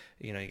game.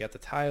 You got the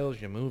tiles,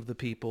 you move the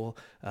people.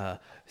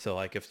 So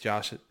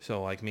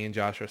like me and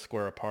Josh are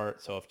square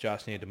apart. So if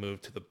Josh needed to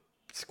move to the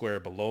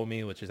square below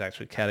me, which is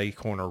actually catty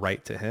corner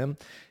right to him,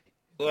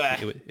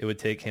 it would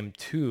take him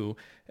 2,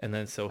 and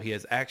then so he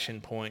has action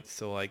points.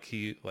 So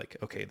okay,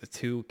 the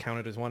 2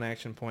 counted as 1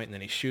 action point, and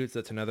then he shoots.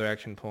 That's another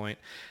action point,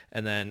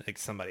 and then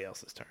it's somebody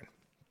else's turn.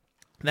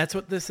 That's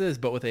what this is,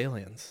 but with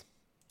aliens.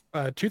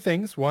 2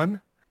 things. 1,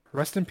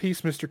 rest in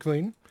peace, Mr.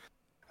 Clean.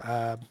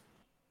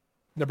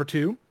 Number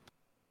 2,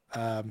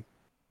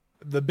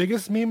 the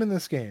biggest meme in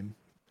this game,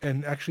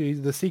 and actually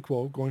the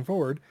sequel going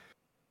forward,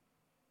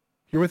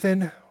 you're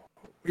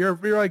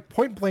like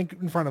point blank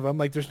in front of them,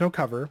 like there's no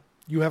cover.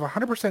 You have a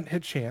 100%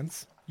 hit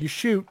chance. You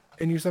shoot,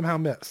 and you somehow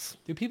miss.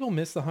 Do people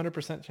miss the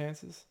 100%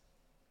 chances?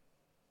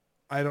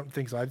 I don't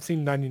think so. I've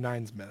seen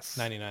 99s miss.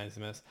 99s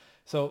miss.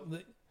 So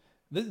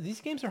these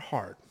games are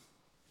hard.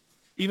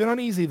 Even on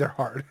easy, they're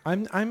hard.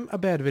 I'm a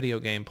bad video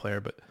game player,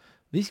 but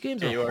these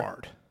games are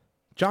hard.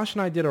 Josh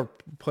and I did a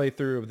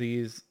playthrough of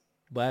these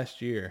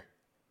last year,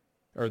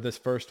 or this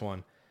first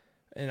one,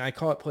 and I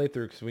call it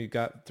playthrough because we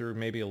got through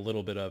maybe a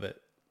little bit of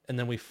it, and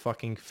then we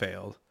fucking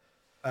failed.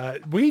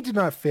 We did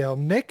not fail.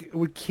 Nick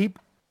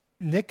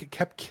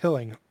kept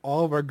killing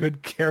all of our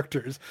good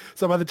characters.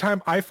 So by the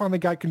time I finally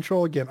got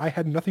control again, I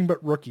had nothing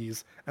but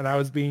rookies, and I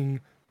was being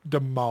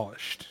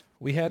demolished.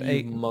 We had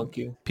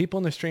monkey. People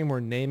in the stream were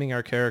naming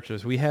our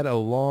characters. We had a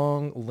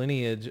long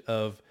lineage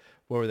of,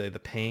 what were they, the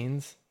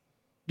Pains?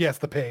 Yes,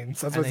 the Pains.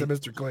 That's what I said,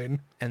 Mr.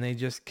 Clean. And they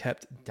just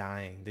kept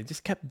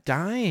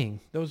dying.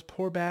 Those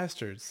poor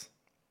bastards.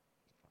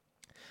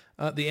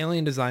 The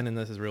alien design in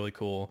this is really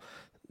cool.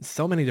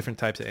 So many different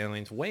types of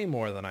aliens, way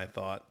more than I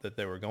thought that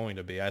they were going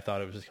to be. I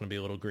thought it was just going to be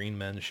little green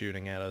men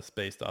shooting at us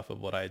based off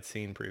of what I had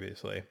seen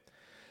previously.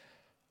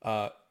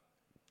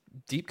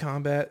 Deep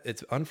combat,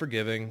 it's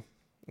unforgiving.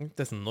 It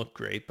doesn't look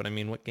great, but I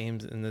mean, what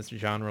games in this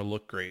genre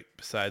look great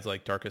besides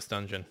like Darkest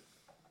Dungeon?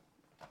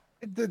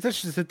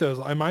 That's just it,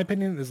 though. In my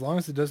opinion, as long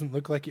as it doesn't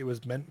look like it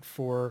was meant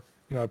for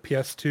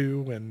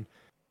PS2 and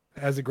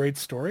has a great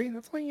story,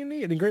 that's all you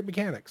need, and great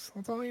mechanics.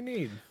 That's all you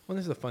need. Well,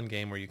 this is a fun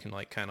game where you can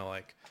kind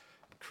of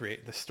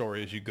create the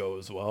story as you go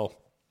as well.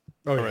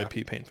 Oh, yeah.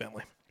 R.I.P. Pain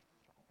Family.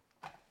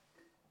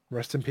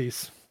 Rest in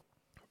peace.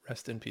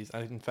 Rest in peace.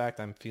 In fact,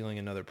 I'm feeling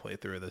another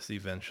playthrough of this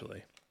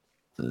eventually.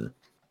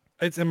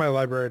 It's in my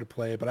library to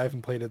play, but I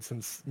haven't played it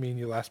since me and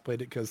you last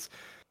played it because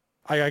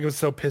I was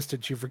so pissed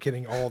at you for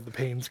getting all of the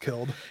Pains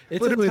killed.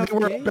 It's literally a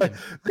tough game.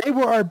 They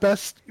were our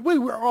best. We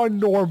were on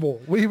normal,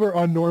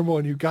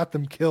 and you got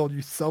them killed.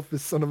 You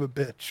selfish son of a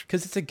bitch.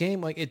 Because it's a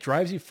game it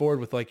drives you forward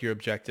with your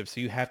objective, so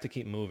you have to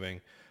keep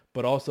moving.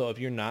 But also, if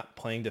you're not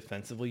playing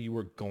defensively, you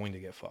were going to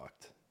get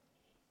fucked.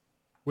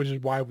 Which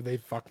is why they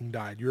fucking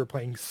died. You were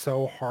playing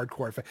so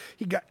hardcore.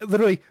 He got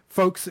literally,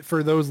 folks,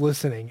 for those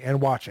listening and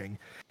watching,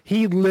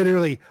 he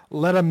literally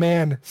let a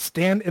man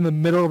stand in the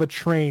middle of a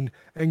train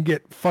and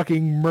get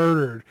fucking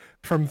murdered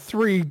from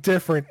 3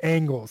 different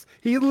angles.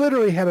 He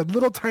literally had a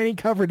little tiny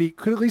cover that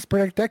could at least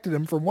protected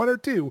him from 1 or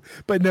 2.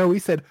 But no, he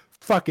said,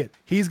 fuck it.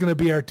 He's going to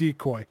be our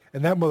decoy.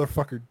 And that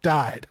motherfucker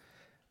died.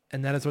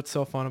 And that is what's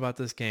so fun about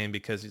this game,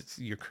 because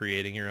you're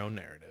creating your own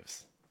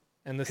narratives.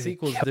 And the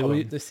sequel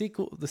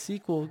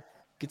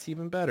gets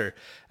even better.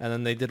 And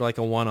then they did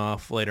a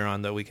one-off later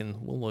on that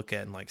we'll look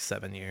at in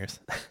 7 years.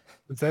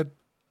 Is that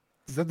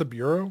the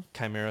Bureau?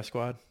 Chimera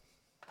Squad.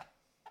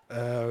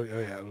 Oh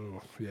yeah.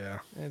 Ooh, yeah.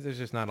 There's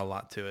just not a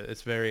lot to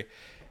it.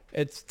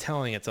 It's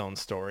telling its own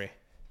story.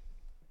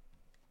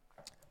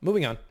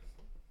 Moving on.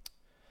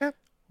 Yeah.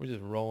 We're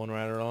just rolling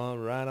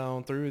right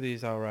on through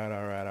these. All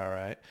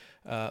right.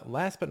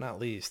 Last but not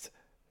least,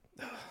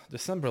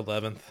 December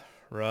 11th,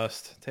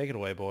 Rust. Take it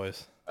away,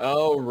 boys.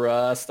 Oh,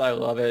 Rust. I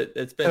love it.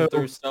 It's been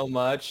through so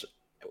much.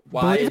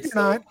 Why it's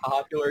a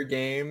popular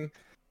game.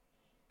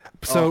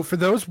 So for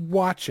those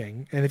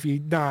watching, and if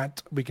you're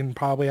not, we can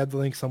probably add the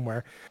link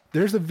somewhere.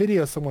 There's a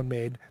video someone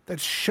made that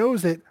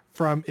shows it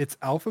from its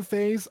alpha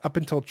phase up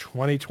until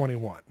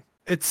 2021.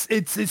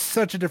 It's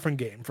such a different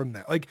game from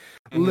that.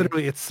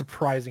 Literally, it's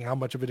surprising how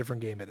much of a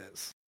different game it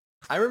is.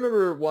 I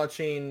remember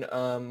watching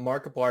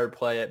Markiplier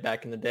play it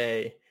back in the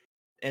day,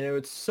 and it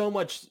was so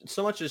much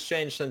has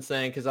changed since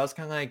then, because I was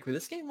kind of like,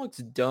 this game looks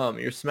dumb.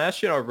 You're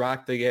smashing a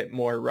rock to get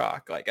more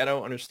rock. I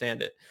don't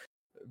understand it.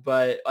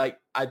 But I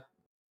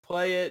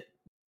play it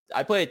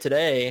I played it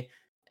today,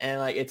 and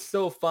like it's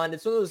so fun.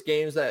 It's one of those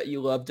games that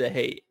you love to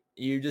hate.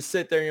 You just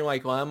sit there and you're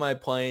like, why am I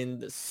playing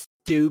this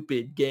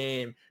stupid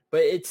game?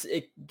 But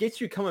it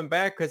gets you coming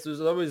back because there's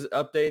always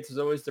updates. There's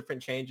always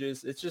different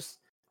changes. It's just,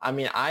 I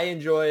mean, I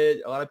enjoy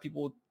it. A lot of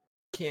people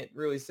can't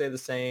really say the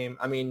same.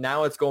 I mean,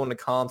 now it's going to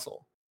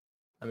console.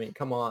 I mean,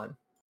 come on.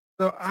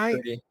 So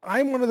Pretty.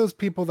 I'm one of those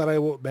people that I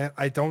will admit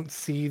I don't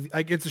see,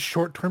 like, it's a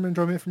short-term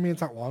enjoyment for me.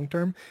 It's not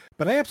long-term,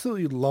 but I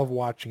absolutely love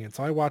watching it.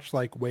 So I watch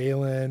like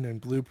Waylon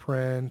and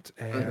Blueprint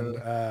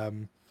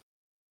and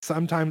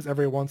sometimes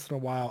every once in a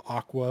while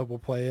Aqua will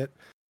play it.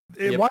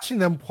 Yep. Watching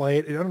them play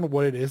it, I don't know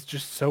what it is,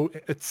 just so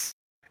it's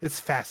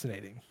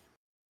fascinating.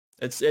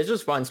 It's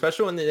just fun,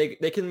 especially when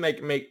they can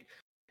make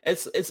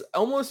it's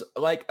almost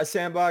like a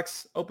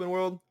sandbox open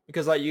world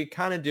because like you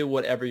kind of do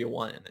whatever you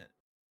want in it.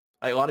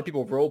 Like a lot of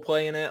people role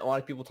play in it. A lot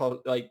of people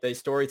talk like they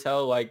story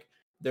tell like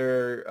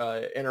their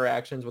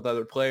interactions with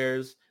other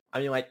players. I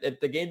mean, like if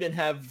the game didn't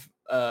have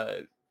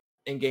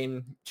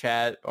in-game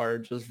chat or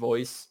just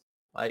voice,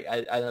 like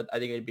I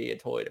think it'd be a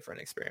totally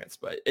different experience.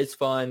 But it's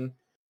fun.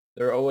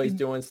 They're always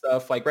doing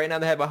stuff. Like right now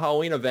they have a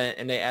Halloween event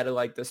and they added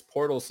like this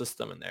portal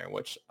system in there,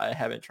 which I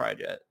haven't tried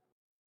yet.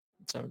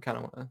 So I kind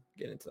of want to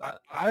get into that.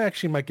 I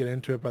actually might get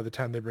into it by the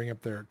time they bring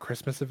up their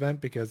Christmas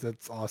event because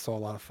it's also a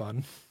lot of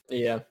fun.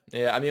 Yeah.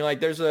 I mean, like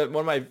there's two of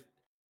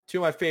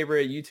my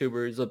favorite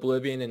YouTubers,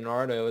 Oblivion and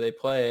Nardo. They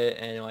play it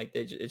and like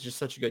it's just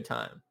such a good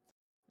time.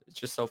 It's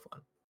just so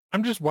fun.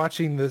 I'm just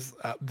watching this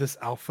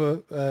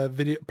alpha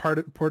video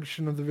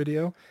portion of the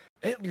video.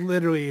 It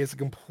literally is a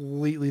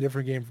completely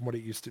different game from what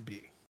it used to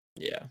be.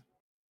 Yeah.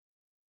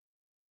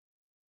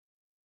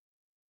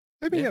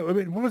 I mean,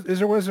 what is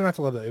there not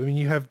to love that? I mean,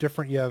 you have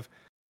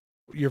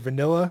your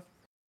vanilla,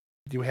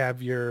 you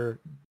have your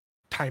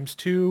 ×2.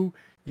 You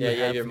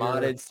have your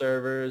modded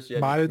servers. You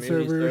have modded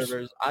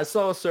servers. I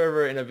saw a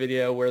server in a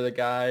video where the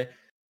guy,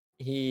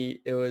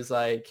 it was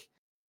like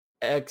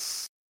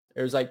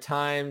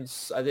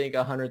times, I think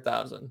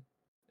 100,000.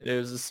 It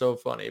was just so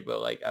funny,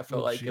 but like I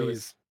felt it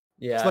was,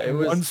 yeah, it's like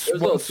one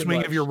was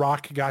swing of your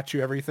rock got you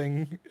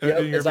everything. Yep.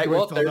 It's like,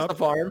 well, there's the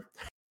farm.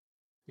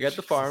 You got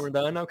the farm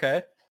done.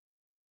 Okay.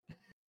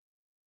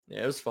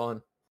 Yeah, it was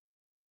fun.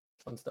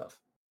 Fun stuff.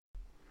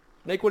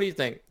 Nick, what do you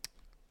think?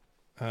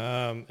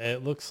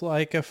 It looks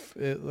like a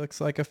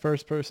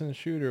first-person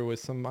shooter with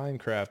some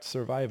Minecraft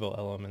survival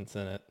elements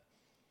in it.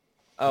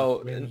 Oh,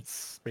 I mean,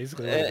 it's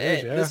basically what it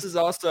is, yeah. This is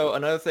also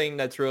another thing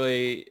that's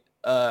really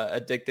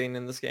addicting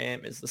in this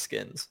game is the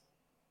skins.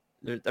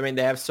 I mean,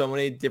 they have so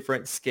many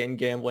different skin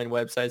gambling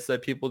websites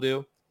that people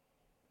do.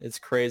 It's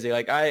crazy.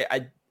 Like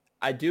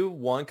I do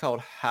one called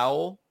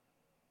Howl,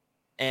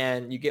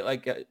 and you get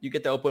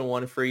to open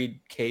one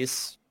free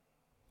case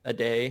a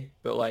day,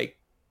 but like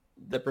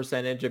the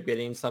percentage of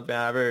getting something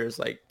out of it is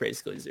like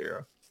basically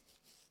zero.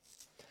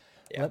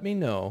 Yeah. Let me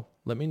know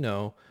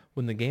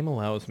when the game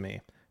allows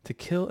me to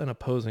kill an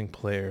opposing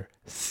player,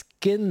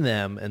 skin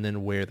them, and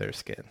then wear their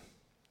skin.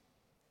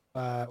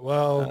 You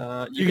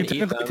can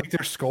technically take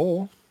their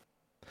skull.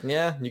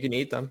 Yeah, you can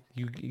eat them.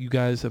 You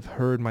guys have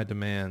heard my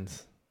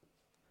demands.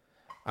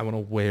 I want to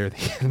wear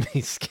the enemy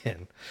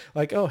skin.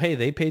 Like, oh, hey,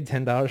 they paid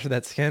 $10 for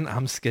that skin.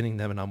 I'm skinning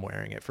them and I'm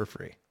wearing it for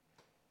free.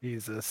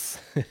 Jesus.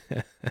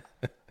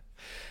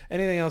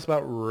 Anything else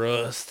about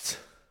Rust?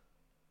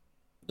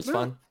 It's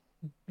fun.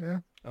 Yeah.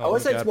 I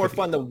would say it's more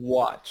fun to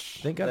watch.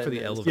 Thank God for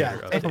the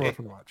elevator update. It's more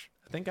fun to watch.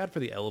 Thank God for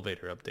the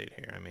elevator update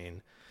here. I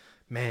mean,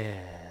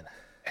 man.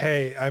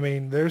 Hey, I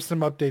mean, there's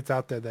some updates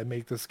out there that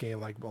make this game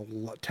like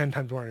 10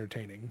 times more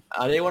entertaining.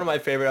 I think one of my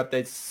favorite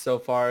updates so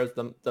far is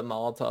the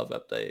Molotov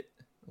update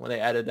when they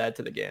added that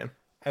to the game.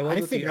 I love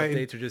that the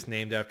updates are just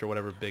named after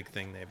whatever big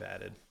thing they've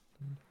added.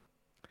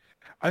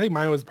 I think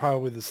mine was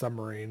probably the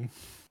submarine.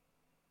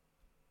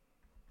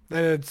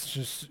 And it's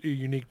just a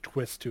unique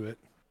twist to it.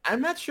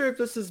 I'm not sure if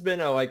this has been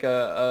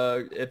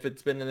if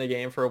it's been in the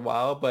game for a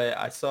while, but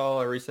I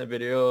saw a recent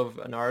video of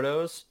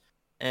Nardo's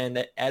and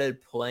they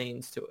added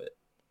planes to it.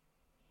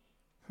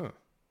 Huh.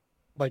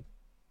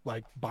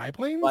 Like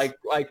biplanes?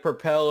 Like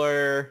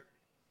propeller,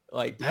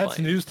 like that's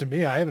planes. news to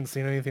me. I haven't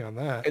seen anything on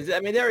that. 'Cause, I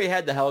mean, they already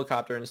had the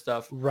helicopter and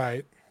stuff.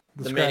 Right.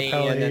 The mini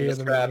heli, and then the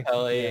scrap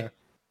heli. Yeah.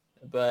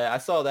 But I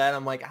saw that.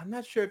 I'm like, I'm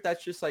not sure if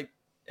that's just like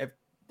if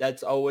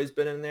that's always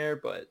been in there,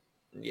 but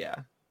yeah.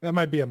 That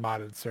might be a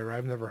modded server.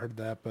 I've never heard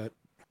that, but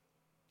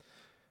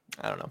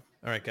I don't know.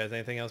 All right, guys.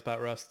 Anything else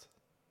about Rust?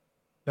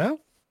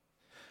 No.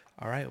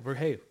 All right.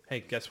 Hey,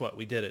 guess what?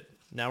 We did it.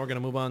 Now we're gonna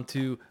move on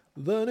to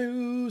the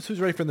news. Who's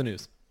ready for the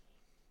news?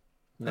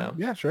 No.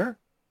 Yeah, sure.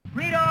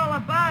 Read all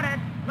about it.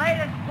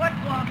 Latest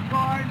football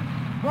scores.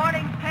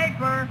 Morning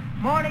paper.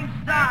 Morning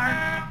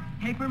Star.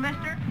 Paper,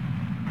 mister?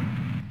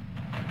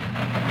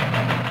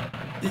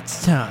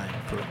 It's time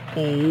for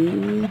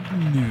old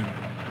news.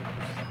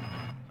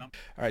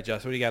 All right,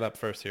 Josh, what do you got up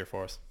first here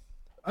for us?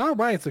 All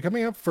right, so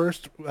coming up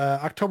first,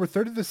 October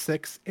 3rd to the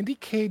 6th,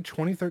 IndieCade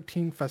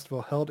 2013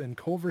 Festival held in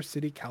Culver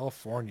City,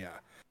 California.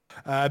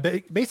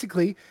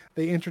 Basically,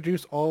 they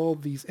introduce all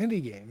these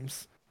indie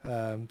games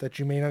that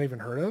you may not even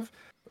heard of,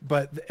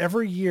 but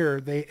every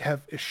year they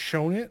have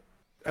shown it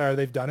or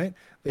they've done it.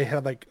 They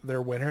had like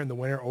their winner, and the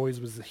winner always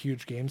was a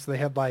huge game. So they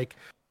had like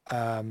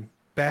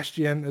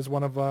Bastion is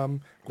one of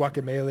them.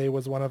 Guacamelee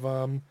was one of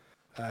them.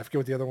 I forget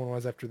what the other one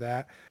was after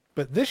that.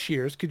 But this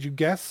year's, could you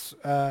guess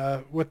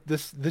what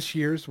this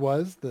year's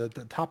was? The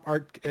top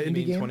art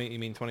indie game? You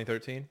mean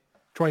 2013?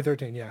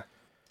 2013, yeah.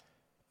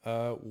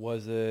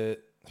 Was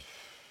it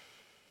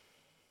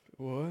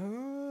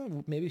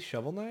maybe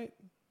Shovel Knight?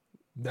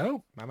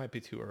 No. I might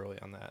be too early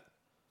on that.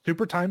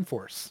 Super Time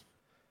Force.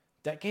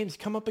 That game's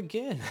come up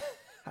again.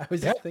 I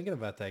was just thinking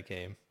about that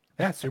game.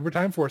 Yeah, Super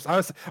Time Force.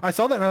 I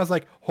saw that and I was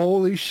like,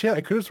 holy shit!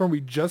 I could have sworn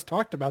we just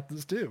talked about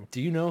this too. Do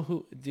you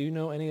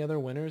know any other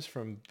winners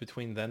from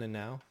between then and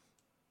now?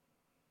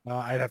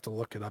 I'd have to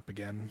look it up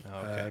again.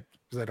 Okay.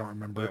 Because I don't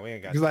remember. We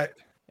ain't got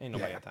ain't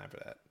nobody got time for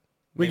that.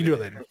 We can do it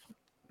later.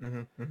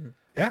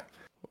 Yeah.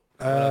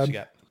 What else you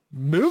got?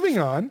 Moving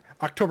on,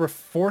 October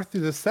 4th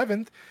through the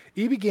 7th,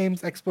 EB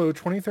Games Expo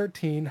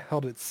 2013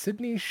 held at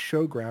Sydney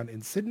Showground in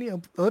Sydney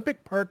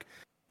Olympic Park,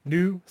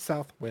 New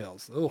South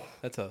Wales. Oh,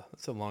 That's a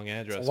long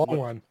address. it's a long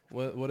one.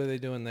 What are they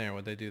doing there?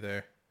 What they do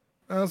there?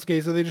 Okay,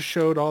 so they just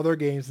showed all their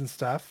games and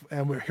stuff,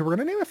 and we're going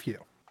to name a few.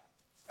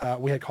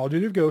 We had Call of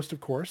Duty Ghost,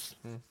 of course.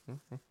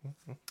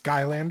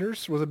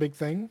 Skylanders was a big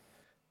thing.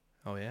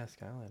 Oh yeah,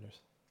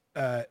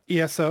 Skylanders.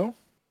 ESO. All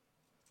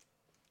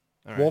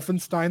right.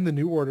 Wolfenstein: The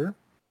New Order.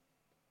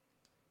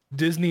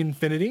 Disney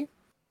Infinity.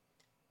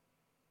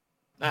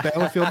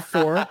 Battlefield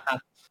 4.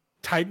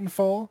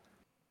 Titanfall.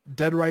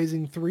 Dead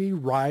Rising 3.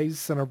 Rise: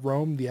 Son of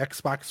Rome. The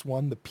Xbox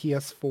One. The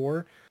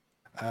PS4.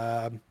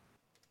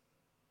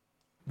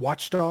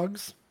 Watch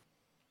Dogs.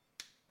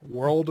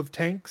 World of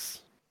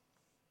Tanks.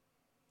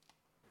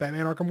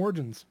 Batman Arkham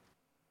Origins.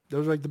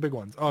 Those are like the big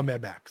ones. Oh,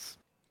 Mad Max.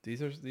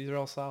 These are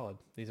all solid.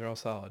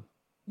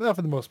 But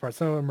for the most part,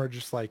 some of them are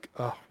just like,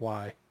 oh,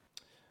 why?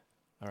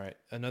 All right.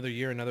 Another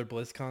year, another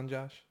BlizzCon,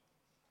 Josh?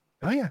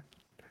 Oh, yeah.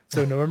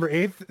 So November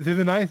 8th through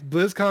the 9th,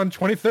 BlizzCon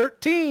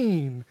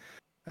 2013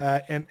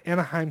 in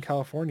Anaheim,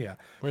 California.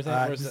 Where's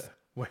that?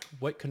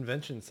 What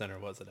convention center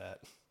was it at?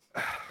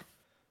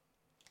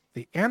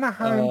 The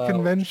Anaheim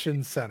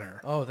Convention Center.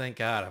 Oh, thank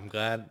God. I'm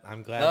glad they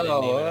named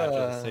it after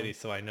the city,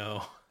 so I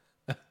know.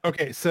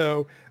 Okay,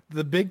 so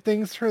the big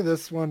things for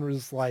this one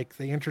was like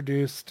they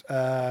introduced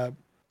the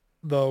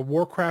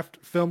Warcraft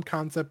film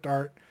concept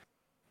art,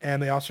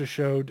 and they also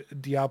showed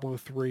Diablo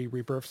 3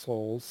 Reaper of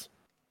Souls,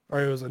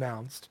 or it was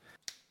announced.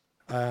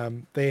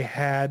 They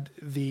had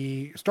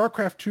the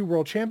StarCraft 2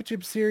 World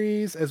Championship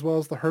Series, as well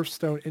as the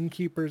Hearthstone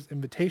Innkeepers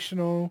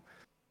Invitational.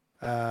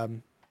 Does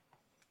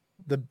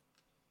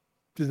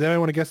anyone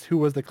want to guess who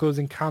was the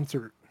closing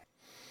concert?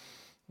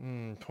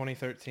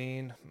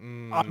 2013.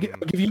 I'll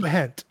give you a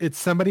hint. It's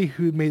somebody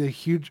who made a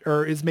huge,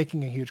 or is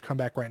making a huge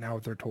comeback right now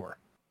with their tour.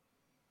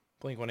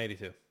 Blink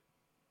 182.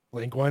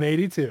 Blink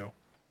 182.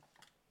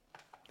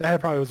 That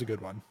probably was a good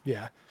one.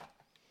 Yeah.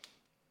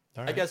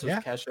 All right. I guess it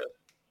was Kesha.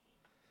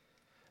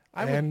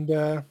 I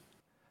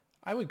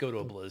would go to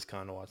a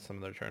BlizzCon to watch some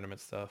of their tournament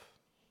stuff.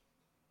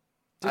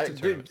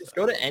 Dude, just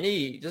go to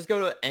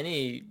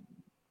any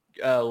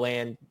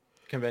LAN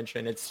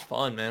convention. It's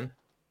fun, man.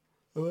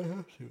 Oh, I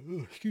have to.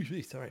 Oh, excuse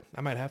me. Sorry.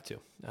 I might have to.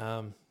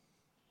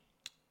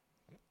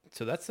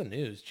 So that's the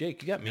news.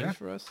 Jake, you got memes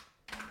for us?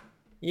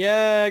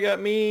 Yeah, I got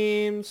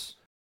memes.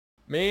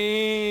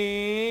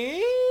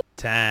 Memes.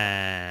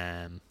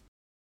 Time.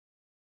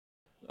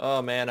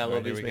 Oh, man, I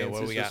love Here these we go. memes.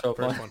 What do we It's got? so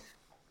First fun.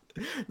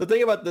 one. The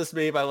thing about this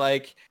meme I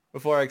like,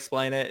 before I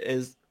explain it,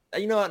 is,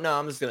 you know what? No,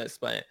 I'm just going to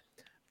explain it.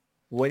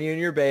 When you're in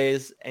your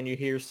base and you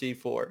hear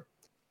C4,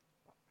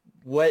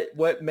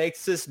 what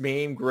makes this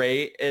meme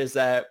great is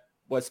that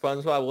what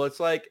SpongeBob looks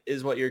like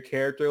is what your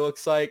character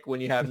looks like when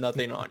you have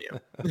nothing on you.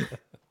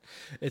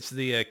 It's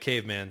the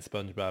caveman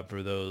SpongeBob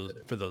for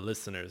the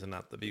listeners and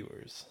not the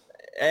viewers.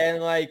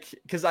 And like,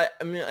 because I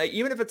mean, like,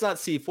 even if it's not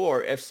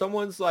C4, if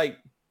someone's like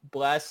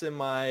blasting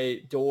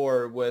my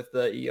door with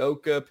the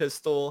Ioka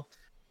pistol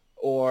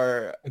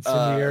or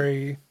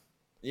incendiary,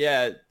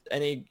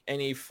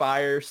 any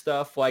fire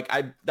stuff, like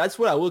that's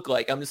what I look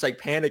like. I'm just like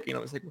panicking. I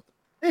was like,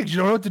 hey, you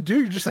don't know what to do.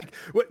 You're just like,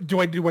 what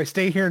do? I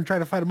stay here and try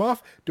to fight him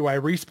off? Do I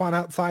respawn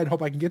outside,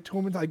 hope I can get to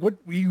him? And like, what?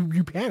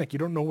 You panic. You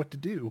don't know what to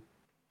do,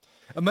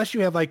 unless you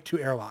have like two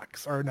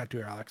airlocks, or not two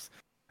airlocks.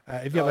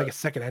 If you have like a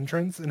second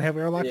entrance and have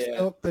airlocks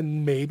built,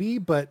 then maybe.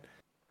 But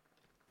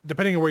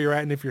depending on where you're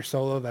at and if you're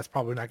solo, that's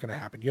probably not going to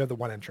happen. You have the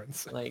one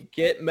entrance. Like,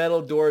 get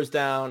metal doors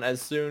down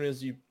as soon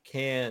as you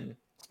can,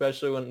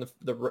 especially when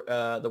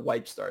the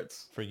wipe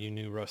starts. For you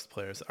new Rust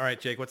players. All right,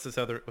 Jake. What's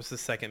the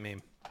second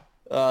meme?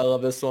 I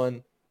love this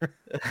one. They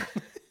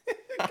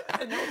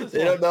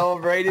don't know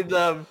I'm rating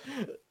them.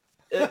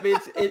 I mean,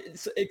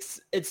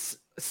 it's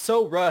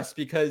so Rust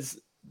because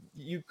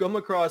you come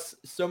across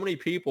so many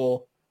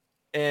people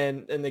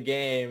in the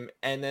game,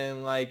 and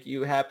then like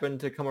you happen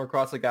to come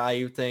across a guy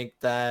you think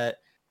that,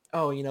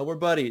 oh, you know, we're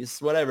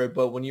buddies, whatever.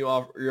 But when you're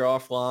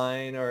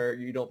offline or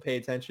you don't pay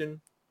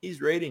attention,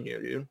 he's rating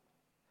you, dude.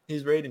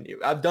 He's rating you.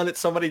 I've done it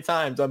so many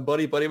times. I'm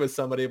buddy with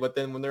somebody, but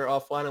then when they're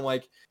offline, I'm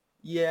like,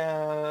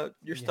 yeah,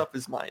 your stuff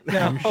is mine.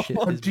 Now, Your shit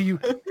is-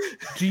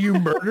 do you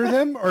murder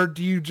them, or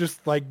do you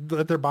just like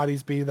let their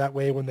bodies be that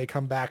way? When they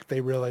come back,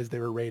 they realize they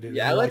were raided.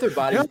 Yeah, And I you're let like, their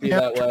bodies "Yeah, be man,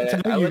 that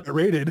way. tell you got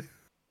raided.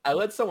 I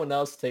let someone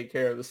else take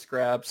care of the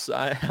scraps.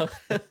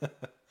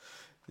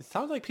 It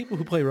sounds like people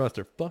who play Rust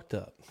are fucked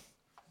up.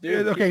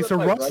 Dude, Okay, people so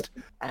that play Rust-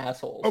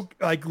 assholes. Oh,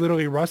 like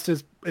literally, Rust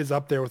is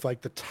up there with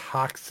like the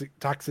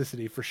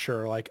toxicity for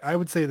sure. Like I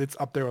would say it's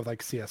up there with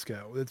like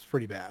CS:GO. It's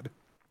pretty bad.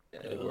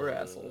 Yeah, we're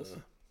assholes.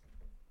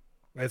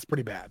 It's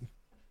pretty bad.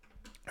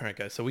 All right,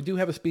 guys. So we do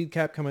have a speed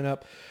cap coming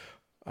up.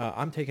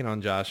 I'm taking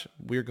on Josh.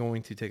 We're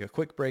going to take a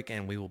quick break,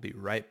 and we will be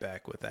right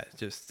back with that.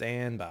 Just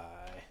stand by.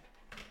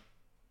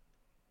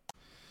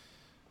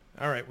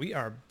 All right, we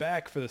are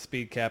back for the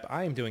speed cap.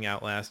 I am doing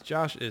Outlast.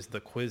 Josh is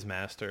the quiz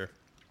master.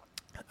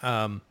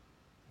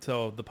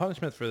 So the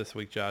punishment for this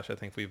week, Josh, I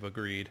think we've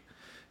agreed,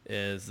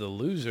 is the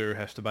loser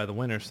has to buy the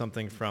winner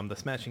something from the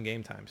Smashing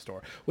Game Time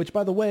store, which,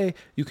 by the way,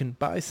 you can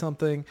buy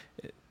something.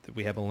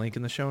 We have a link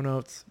in the show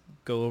notes.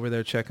 Go over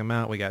there, check them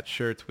out. We got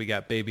shirts, we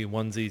got baby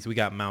onesies, we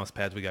got mouse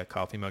pads, we got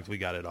coffee mugs, we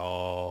got it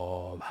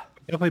all.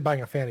 Definitely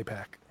buying a fanny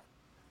pack.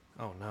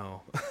 Oh,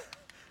 no.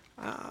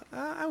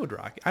 I would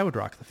rock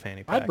the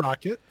fanny pack. I'd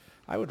rock it.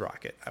 I would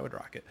rock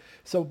it.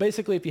 So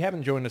basically, if you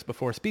haven't joined us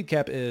before, Speed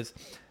Cap is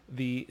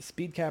the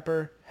Speed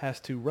Capper has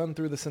to run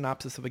through the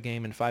synopsis of a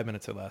game in 5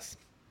 minutes or less.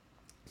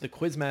 The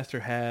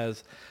Quizmaster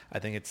has, I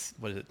think it's,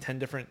 10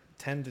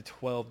 to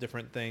 12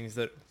 different things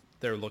that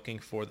they're looking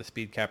for the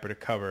Speed Capper to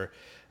cover.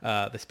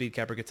 The Speed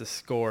Capper gets a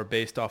score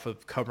based off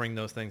of covering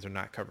those things or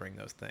not covering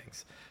those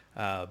things.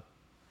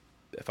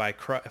 If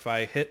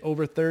I hit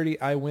over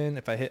 30, I win.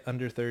 If I hit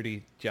under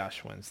 30,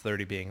 Josh wins.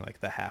 30 being like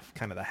the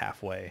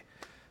halfway.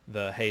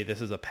 Hey,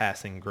 this is a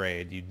passing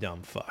grade, you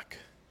dumb fuck.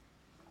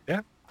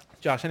 Yeah.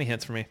 Josh, any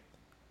hints for me?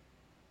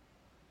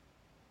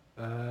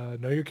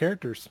 Know your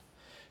characters.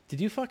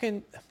 Did you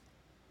fucking...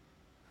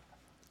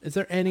 Is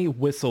there any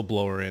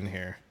whistleblower in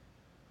here?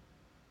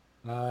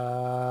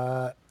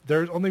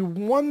 There's only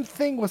one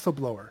thing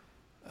whistleblower.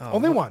 Oh,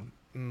 only one.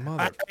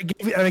 Mother...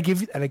 I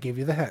gave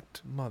you the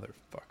hint.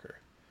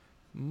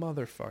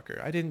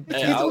 Motherfucker. I didn't...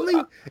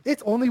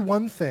 It's only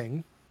one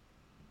thing.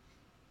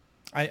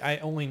 I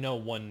only know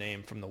one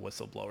name from the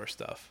whistleblower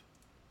stuff.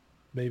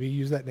 Maybe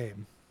use that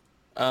name.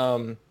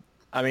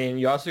 I mean,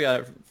 you also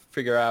got to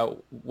figure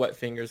out what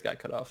fingers got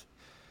cut off.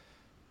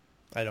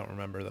 I don't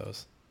remember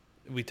those.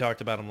 We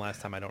talked about them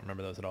last time. I don't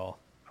remember those at all.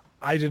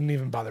 I didn't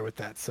even bother with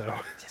that, so.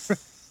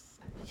 Yes.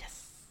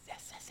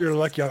 You're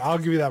lucky. I'll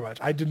give you that much.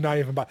 I did not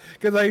even bother.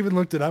 Because I even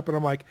looked it up, and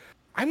I'm like,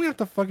 I'm going to have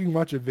to fucking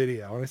watch a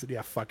video. And I said,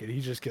 yeah, fuck it.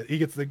 He gets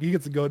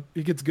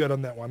good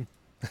on that one.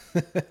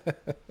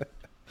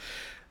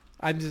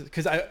 I'm just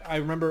because I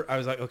remember I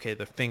was like, okay,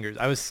 the fingers.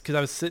 I was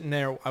sitting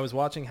there. I was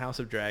watching House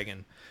of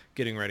Dragon,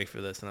 getting ready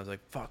for this, and I was like,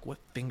 fuck, what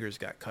fingers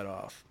got cut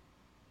off?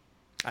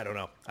 I don't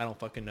know. I don't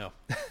fucking know.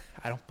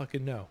 I don't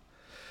fucking know.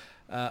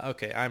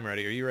 Okay, I'm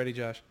ready. Are you ready,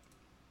 Josh?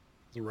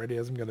 As ready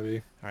as I'm gonna be.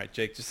 All right,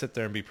 Jake, just sit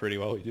there and be pretty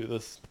while we do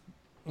this.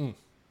 Let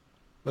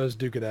us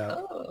duke it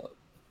out. Oh,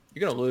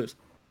 you're gonna lose.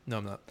 No,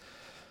 I'm not.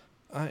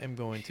 I am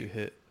going to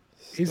hit.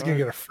 He's gonna start.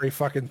 get a free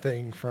fucking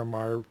thing from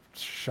our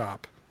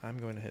shop. I'm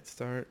going to hit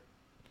start,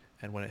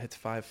 and when it hits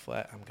 5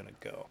 flat, I'm gonna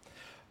go.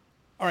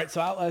 All right,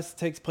 so Outlast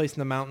takes place in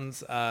the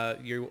mountains.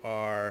 You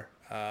are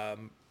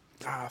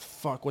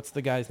what's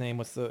the guy's name?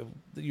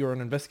 You're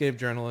an investigative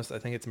journalist. I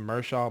think it's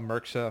Merca,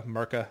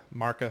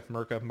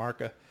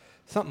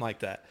 something like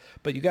that.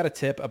 But you got a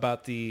tip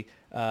about the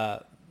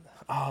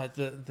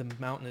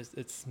mountain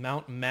it's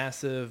Mount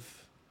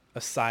Massive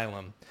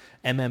Asylum,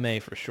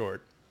 MMA for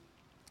short.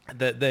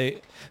 That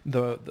I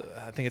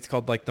think it's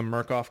called like the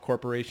Murkoff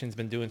Corporation's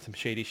been doing some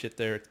shady shit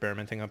there,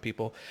 experimenting on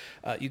people.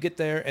 You get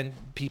there and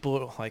people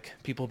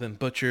have been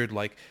butchered.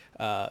 Like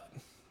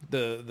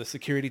the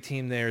security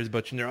team there is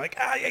butchered. They're like,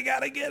 you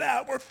gotta get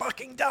out. We're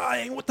fucking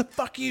dying. What the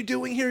fuck are you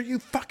doing here, you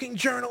fucking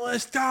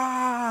journalist?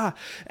 And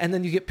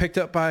then you get picked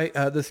up by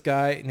this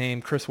guy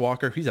named Chris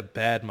Walker. He's a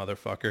bad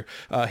motherfucker.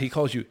 He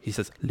calls you. He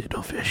says,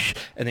 "Little fish,"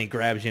 and then he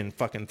grabs you and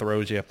fucking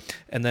throws you.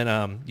 And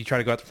then you try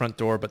to go out the front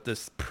door, but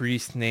this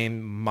priest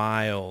named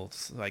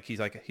Miles,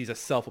 he's a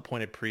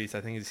self-appointed priest.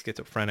 I think he's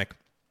schizophrenic.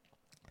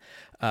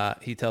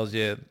 He tells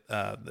you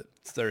that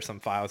there's some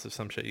files of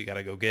some shit you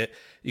gotta go get.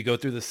 You go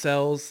through the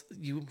cells.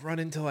 You run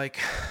into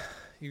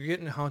you're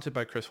getting haunted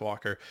by Chris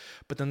Walker,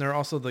 but then there are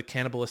also the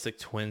cannibalistic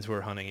twins who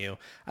are hunting you.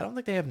 I don't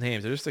think they have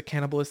names. They're just the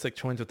cannibalistic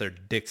twins with their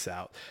dicks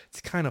out. It's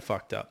kind of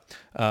fucked up.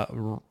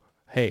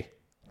 Hey,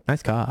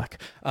 nice cock.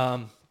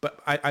 But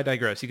I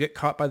digress. You get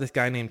caught by this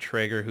guy named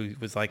Traeger, who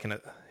was like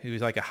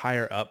a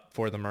higher up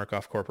for the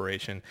Murkoff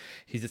Corporation.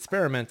 He's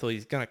experimental.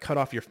 He's gonna cut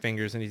off your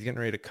fingers, and he's getting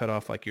ready to cut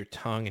off like your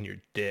tongue and your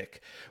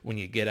dick when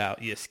you get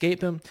out. You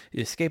escape him.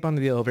 You escape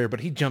onto the elevator, but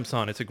he jumps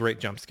on. It's a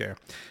great jump scare.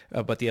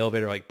 But the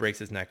elevator breaks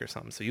his neck or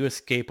something. So you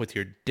escape with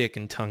your dick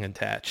and tongue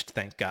attached.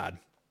 Thank God.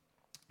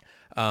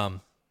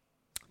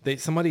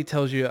 Somebody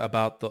tells you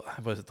about the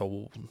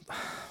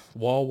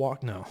wall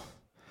walk? No.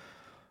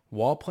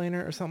 wall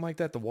planer or something like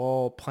that. The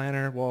wall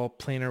planer,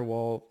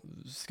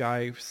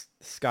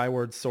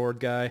 skyward sword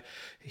guy.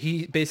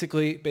 He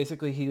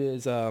basically he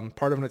is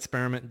part of an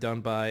experiment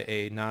done by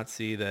a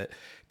Nazi that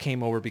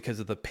came over because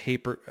of the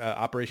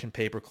Operation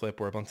Paperclip,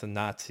 where a bunch of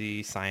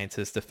Nazi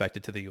scientists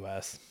defected to the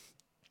U.S.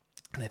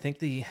 And I think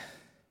the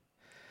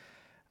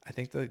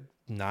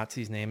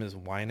Nazi's name is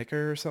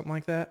Weinecker or something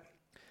like that.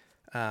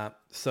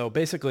 So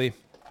basically,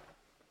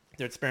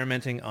 they're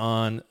experimenting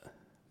on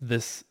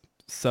this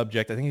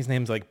subject. I think his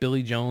name's like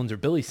Billy Jones or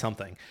Billy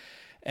something.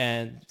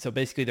 And so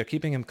basically they're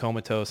keeping him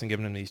comatose and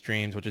giving him these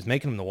dreams, which is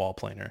making him the wall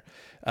planer.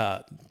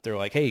 They're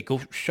like, hey, go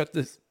shut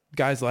this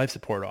guy's life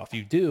support off.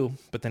 You do,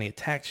 but then he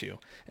attacks you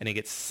and he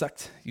gets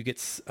sucked.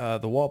 The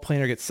wall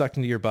planer gets sucked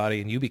into your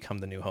body and you become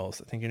the new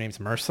host. I think your name's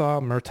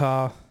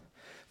Murtaugh.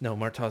 No,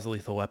 Murtaugh's a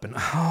lethal weapon.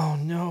 Oh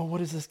no,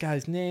 what is this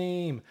guy's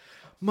name?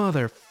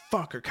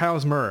 Motherfucker.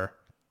 Kyle's Mercer.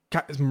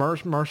 It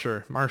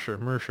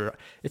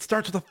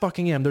starts with a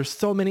fucking M. There's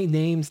so many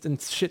names and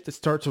shit that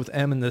starts with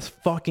M in this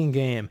fucking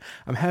game.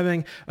 I'm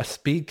having a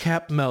speed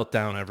cap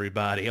meltdown,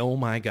 everybody. Oh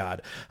my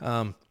God.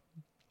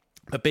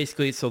 But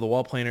basically, so the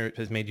wall planer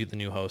has made you the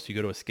new host. You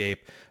go to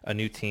escape. A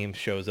new team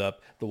shows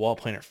up. The wall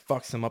planer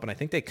fucks them up, and I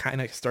think they kind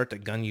of start to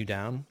gun you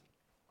down.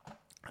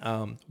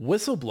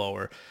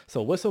 Whistleblower.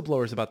 So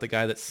whistleblower is about the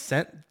guy that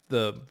sent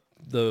the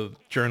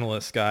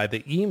journalist guy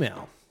the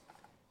email.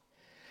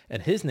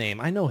 And his name,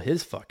 I know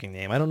his fucking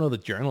name. I don't know the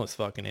journalist's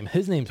fucking name.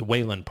 His name's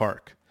Waylon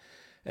Park.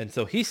 And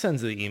so he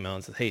sends the email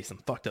and says, hey, some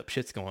fucked up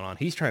shit's going on.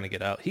 He's trying to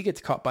get out. He gets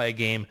caught by a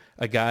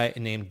guy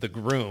named The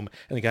Groom.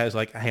 And the guy's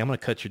like, hey, I'm going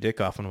to cut your dick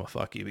off and I'm going to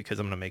fuck you because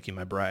I'm going to make you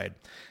my bride.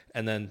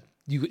 And then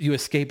you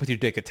escape with your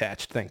dick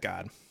attached. Thank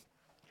God.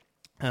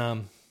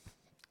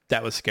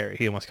 That was scary.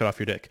 He almost cut off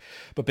your dick.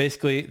 But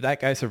basically, that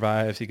guy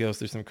survives. He goes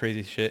through some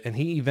crazy shit. And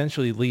he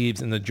eventually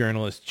leaves in the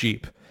journalist's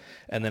Jeep.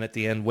 And then at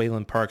the end,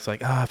 Waylon Park's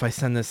like, if I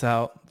send this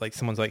out, like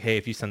someone's like, hey,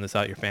 if you send this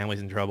out, your family's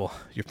in trouble.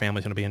 Your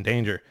family's going to be in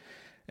danger.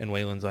 And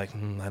Waylon's like,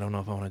 I don't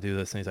know if I want to do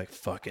this. And he's like,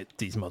 fuck it.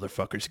 These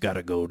motherfuckers got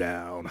to go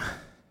down.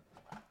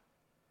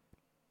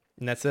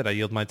 And that's it. I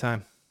yield my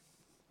time.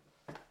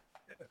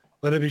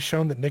 Let it be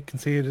shown that Nick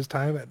conceded his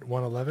time at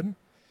 1:11.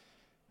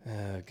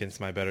 Against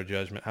my better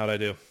judgment. How'd I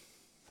do?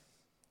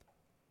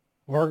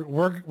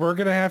 We're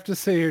gonna have to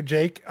see here,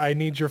 Jake. I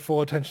need your full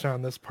attention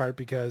on this part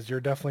because you're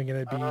definitely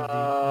gonna be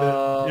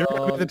you're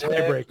gonna be the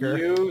tiebreaker.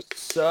 You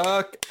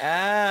suck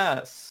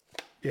ass.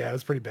 Yeah, it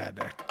was pretty bad,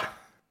 Nick.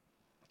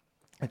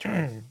 I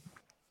tried.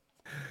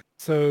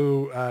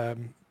 So,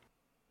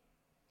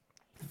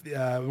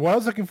 what I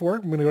was looking for,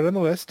 I'm gonna go down the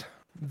list.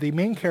 The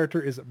main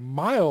character is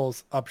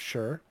Miles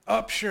Upshur.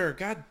 Upshur.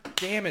 God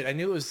damn it! I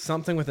knew it was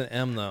something with an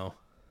M though.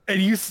 And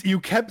you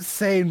kept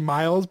saying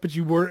Miles, but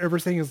you weren't ever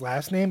saying his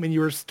last name, and you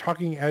were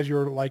talking as you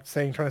were like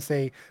trying to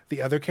say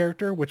the other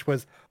character, which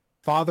was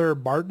Father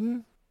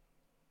Martin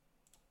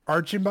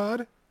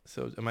Archibald.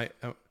 So am I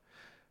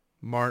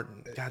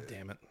Martin? God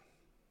damn it!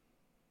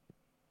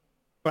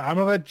 But I'm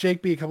gonna let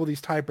Jake be a couple of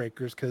these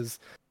tiebreakers because,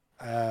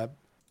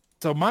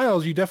 so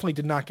Miles, you definitely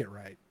did not get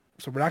right.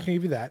 So we're not gonna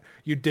give you that.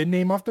 You did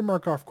name off the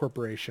Murkoff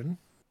Corporation.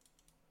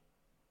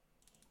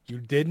 You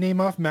did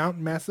name off Mount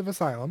Massive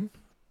Asylum.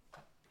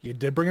 You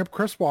did bring up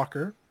Chris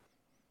Walker.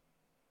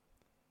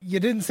 You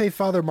didn't say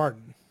Father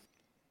Martin.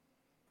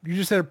 You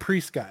just said a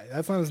priest guy.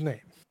 That's not his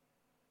name.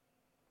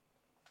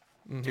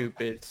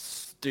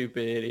 Stupid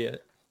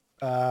idiot.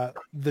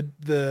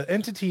 The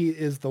entity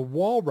is the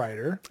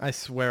Walrider. I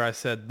swear I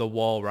said the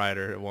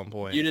Walrider at one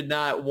point. You did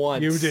not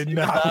once. You did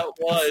not.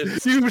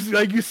 once.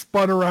 You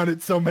spun around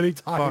it so many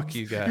times. Fuck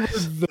you guys. You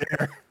was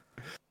there.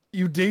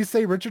 You did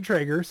say Richard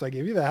Traeger, so I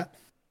gave you that.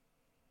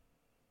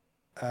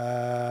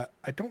 I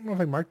don't know if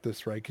I marked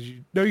this right because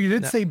you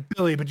did say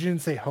Billy, but you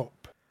didn't say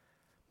Hope.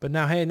 But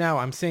now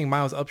I'm seeing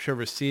Miles Upshur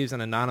receives an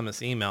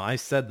anonymous email. I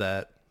said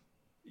that.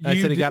 I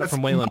said he got it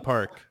from Waylon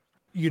Park.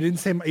 You didn't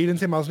say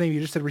Miles' name.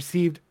 You just said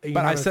received.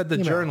 But I said the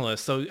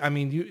journalist. So I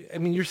mean,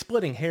 you're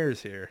splitting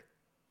hairs here.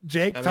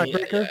 Jake,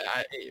 tiebreaker.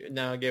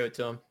 No, I gave it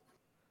to him.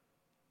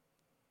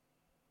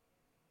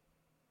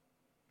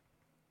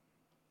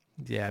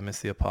 Yeah, I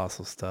missed the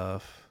apostle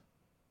stuff.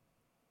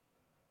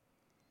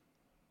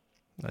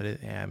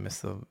 I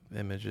missed the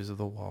images of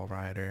the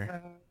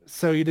Walrider.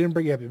 So you didn't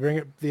bring up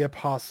the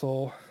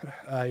apostle.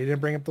 You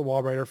didn't bring up the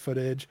Walrider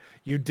footage.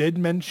 You did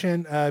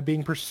mention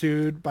being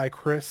pursued by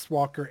Chris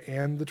Walker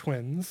and the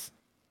twins.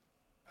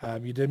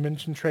 You did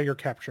mention Traeger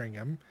capturing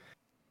him.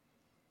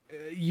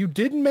 You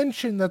did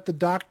mention that the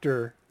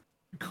doctor,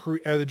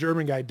 the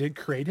German guy, did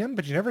create him,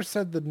 but you never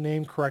said the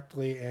name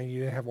correctly, and you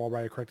didn't have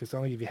Walrider correctly, so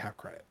I'll only give you half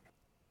credit.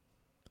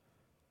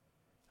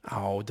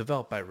 Oh,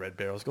 developed by Red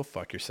Barrels. Go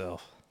fuck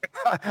yourself.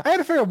 I had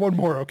to figure out one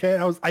more, okay?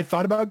 I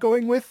thought about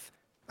going with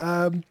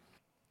Whistleblower,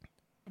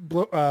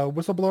 but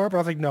I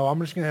was like, no,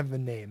 I'm just going to have the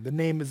name. The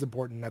name is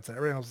important. That's it.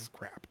 Everything else is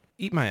crap.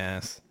 Eat my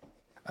ass.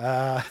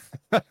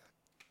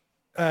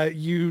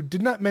 You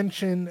did not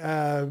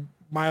mention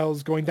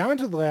Miles going down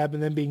to the lab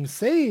and then being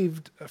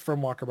saved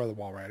from Walker by the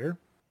Walrider.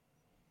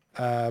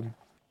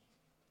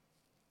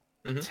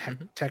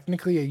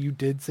 Technically, you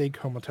did say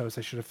comatose.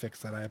 I should have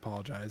fixed that. I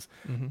apologize.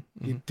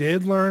 You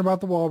did learn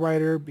about the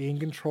Walrider being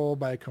controlled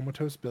by a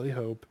comatose Billy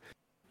Hope.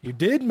 You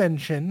did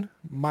mention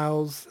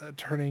Miles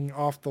turning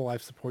off the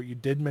life support. You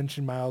did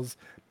mention Miles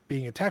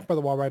being attacked by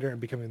the Walrider and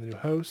becoming the new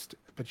host,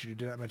 but you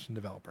did not mention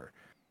developer.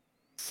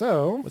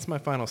 So, What's my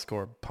final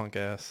score, punk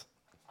ass?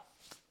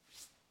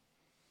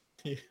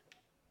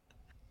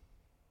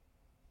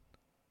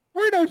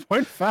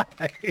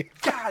 49.5.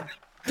 God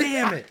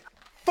damn it.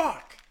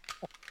 Fuck.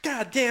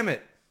 God damn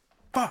it.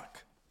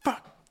 Fuck.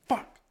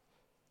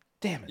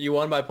 Damn it. You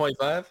won by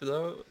 0.5? Is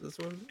that this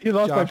one? He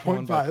lost by Josh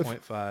won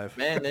 0.5. 0.5.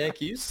 Man, Nick,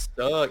 you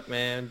suck,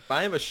 man.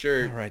 Buy him a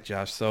shirt. All right,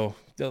 Josh. So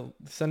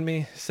send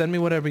me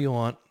whatever you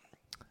want.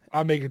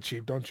 I'll make it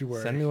cheap. Don't you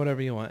worry. Send me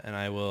whatever you want, and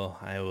I will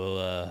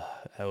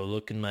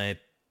look in my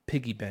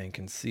piggy bank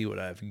and see what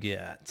I've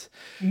got.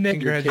 Nick,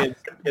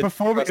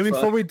 before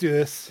we do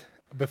this,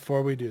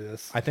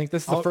 I think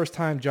this is the first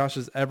time Josh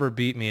has ever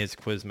beat me as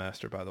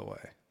Quizmaster, by the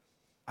way.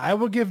 I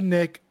will give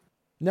Nick.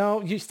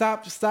 No, you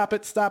stop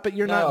it.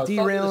 You're not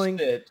derailing.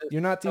 You're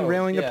not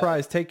derailing the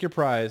prize. Take your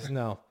prize.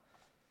 No.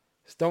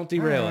 Just don't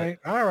derail it.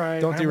 All right.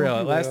 Don't derail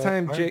it. Last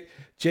time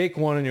Jake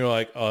won and you're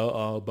like,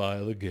 I'll buy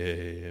the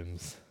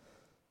games.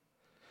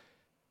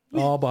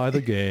 I'll buy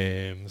the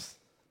games.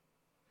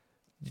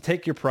 You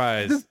take your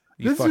prize.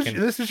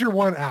 This is your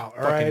one out,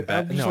 all right?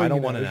 No, I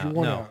don't want it out.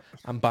 No,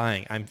 I'm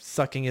buying. I'm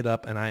sucking it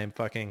up and I am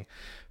fucking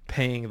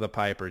paying the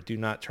piper. Do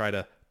not try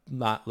to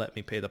not let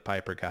me pay the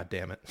piper. God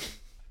damn it.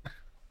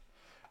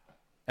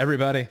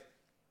 Everybody,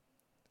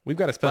 we've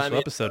got a special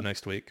episode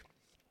next week.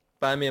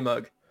 Buy me a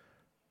mug.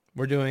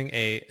 We're doing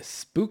a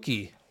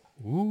spooky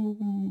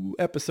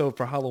episode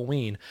for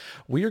Halloween.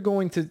 We're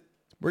going to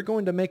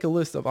make a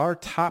list of our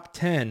top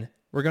 10.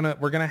 We're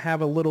gonna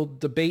have a little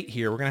debate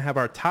here. We're gonna have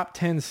our top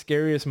 10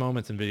 scariest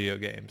moments in video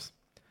games.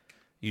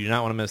 You do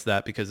not want to miss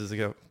that because it's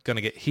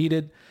gonna get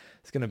heated.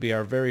 It's gonna be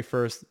our very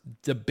first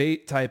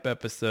debate type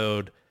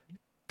episode.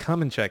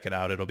 Come and check it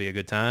out. It'll be a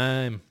good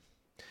time.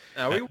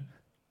 Are we?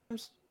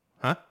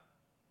 Huh?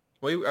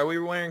 Are we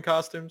wearing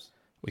costumes?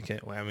 We can.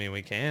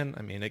 We can.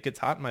 I mean, it gets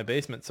hot in my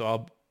basement, so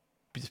I'll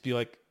just be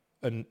like,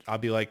 I'll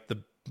be like the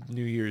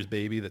New Year's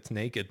baby that's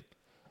naked.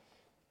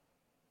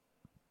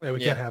 Yeah, we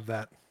can't have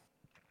that.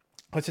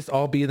 Let's just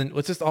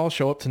all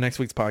show up to next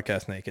week's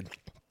podcast naked.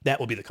 That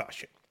will be the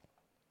costume.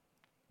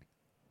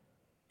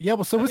 Yeah,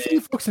 well, so we'll see you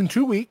folks in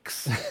 2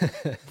 weeks.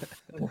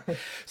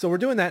 So we're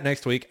doing that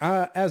next week.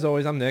 As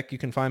always, I'm Nick. You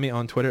can find me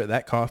on Twitter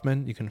at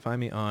 @Kaufman. You can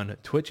find me on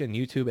Twitch and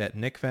YouTube at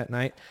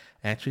NickFatKnight.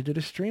 I actually did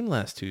a stream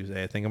last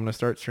Tuesday. I think I'm going to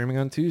start streaming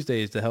on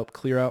Tuesdays to help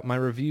clear out my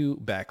review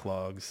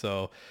backlog.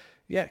 So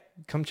yeah,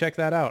 come check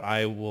that out.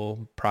 I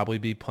will probably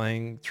be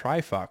playing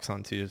Trifox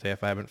on Tuesday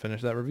if I haven't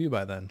finished that review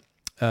by then.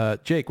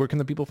 Jake, where can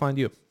the people find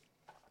you?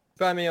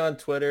 Find me on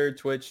Twitter,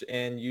 Twitch,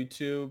 and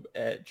YouTube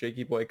at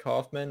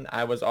JakeyBoyKaufman.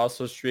 I was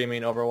also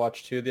streaming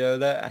Overwatch 2 the other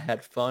day. I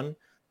had fun.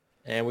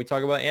 And we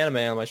talk about anime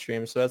on my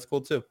stream, so that's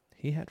cool too.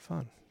 He had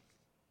fun.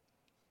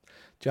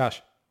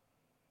 Josh.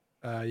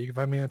 You can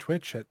find me on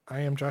Twitch at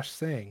I am Josh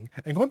Saying.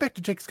 And going back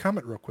to Jake's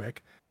comment real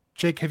quick.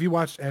 Jake, have you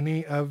watched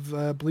any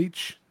of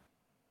Bleach?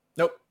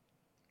 Nope.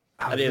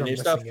 I did new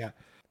stuff?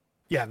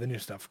 Yeah, the new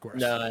stuff, of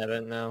course. No, I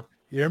haven't, no.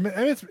 I mean,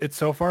 it's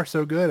so far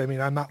so good. I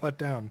mean, I'm not let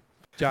down.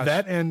 Josh.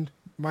 That and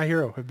My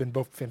Hero have been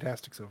both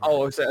fantastic so far.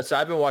 Oh, so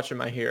I've been watching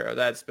My Hero.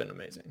 That's been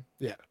amazing.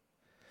 Yeah.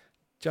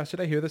 Josh,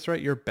 did I hear this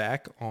right? You're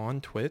back on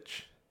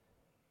Twitch?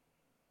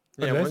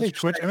 Did I say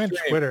Twitch? I meant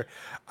Twitter.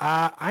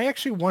 I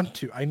actually want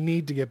to. I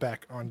need to get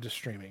back onto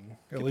streaming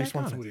at least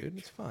once a week. Dude.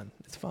 It's fun.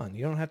 It's fun.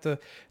 You don't have to.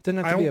 It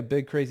doesn't have to be a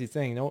big crazy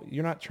thing. No,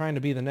 you're not trying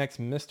to be the next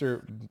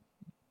Mr.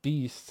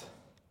 Beast.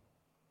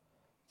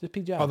 Just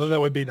be Josh. Although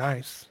that would be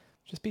nice.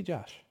 Just be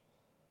Josh.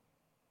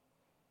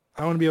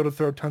 I want to be able to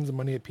throw tons of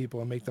money at people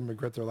and make them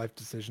regret their life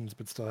decisions,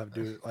 but still have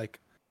to do it. Like,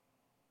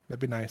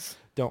 that'd be nice.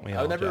 Don't we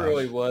all? I never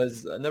really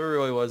was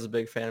a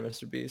big fan of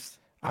Mr. Beast.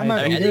 I'm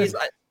not either.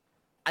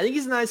 I think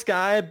he's a nice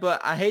guy, but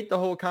I hate the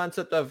whole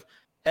concept of,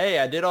 hey,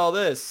 I did all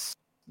this.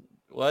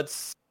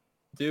 Let's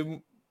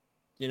do,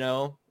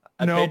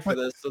 I paid for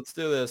this. Let's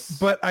do this.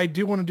 But I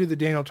do want to do the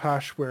Daniel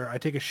Tosh where I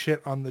take a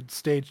shit on the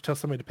stage, tell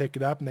somebody to pick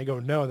it up, and they go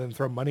no, and then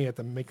throw money at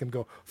them and make them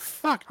go,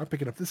 fuck, I'm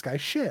picking up this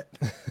guy's shit.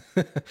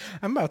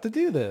 I'm about to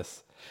do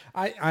this.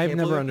 I've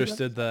never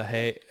understood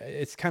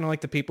it's kind of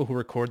like the people who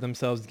record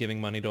themselves giving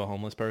money to a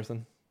homeless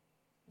person.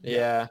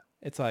 Yeah.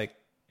 It's like,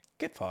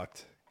 get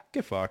fucked.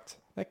 Get fucked.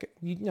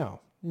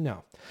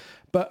 No.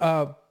 But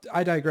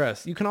I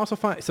digress. You can also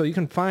find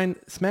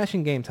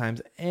Smashing Game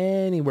Times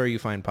anywhere you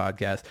find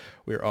podcasts.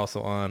 We're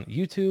also on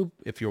YouTube.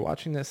 If you're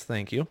watching this,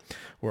 thank you.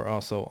 We're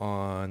also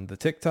on the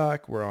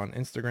TikTok. We're on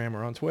Instagram.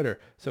 We're on Twitter.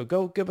 So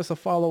go give us a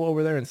follow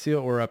over there and see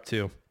what we're up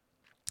to.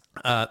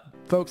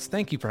 Folks,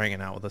 thank you for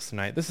hanging out with us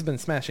tonight. This has been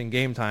Smashing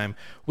Game Time.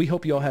 We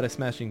hope you all had a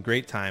smashing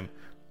great time.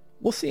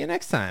 We'll see you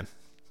next time.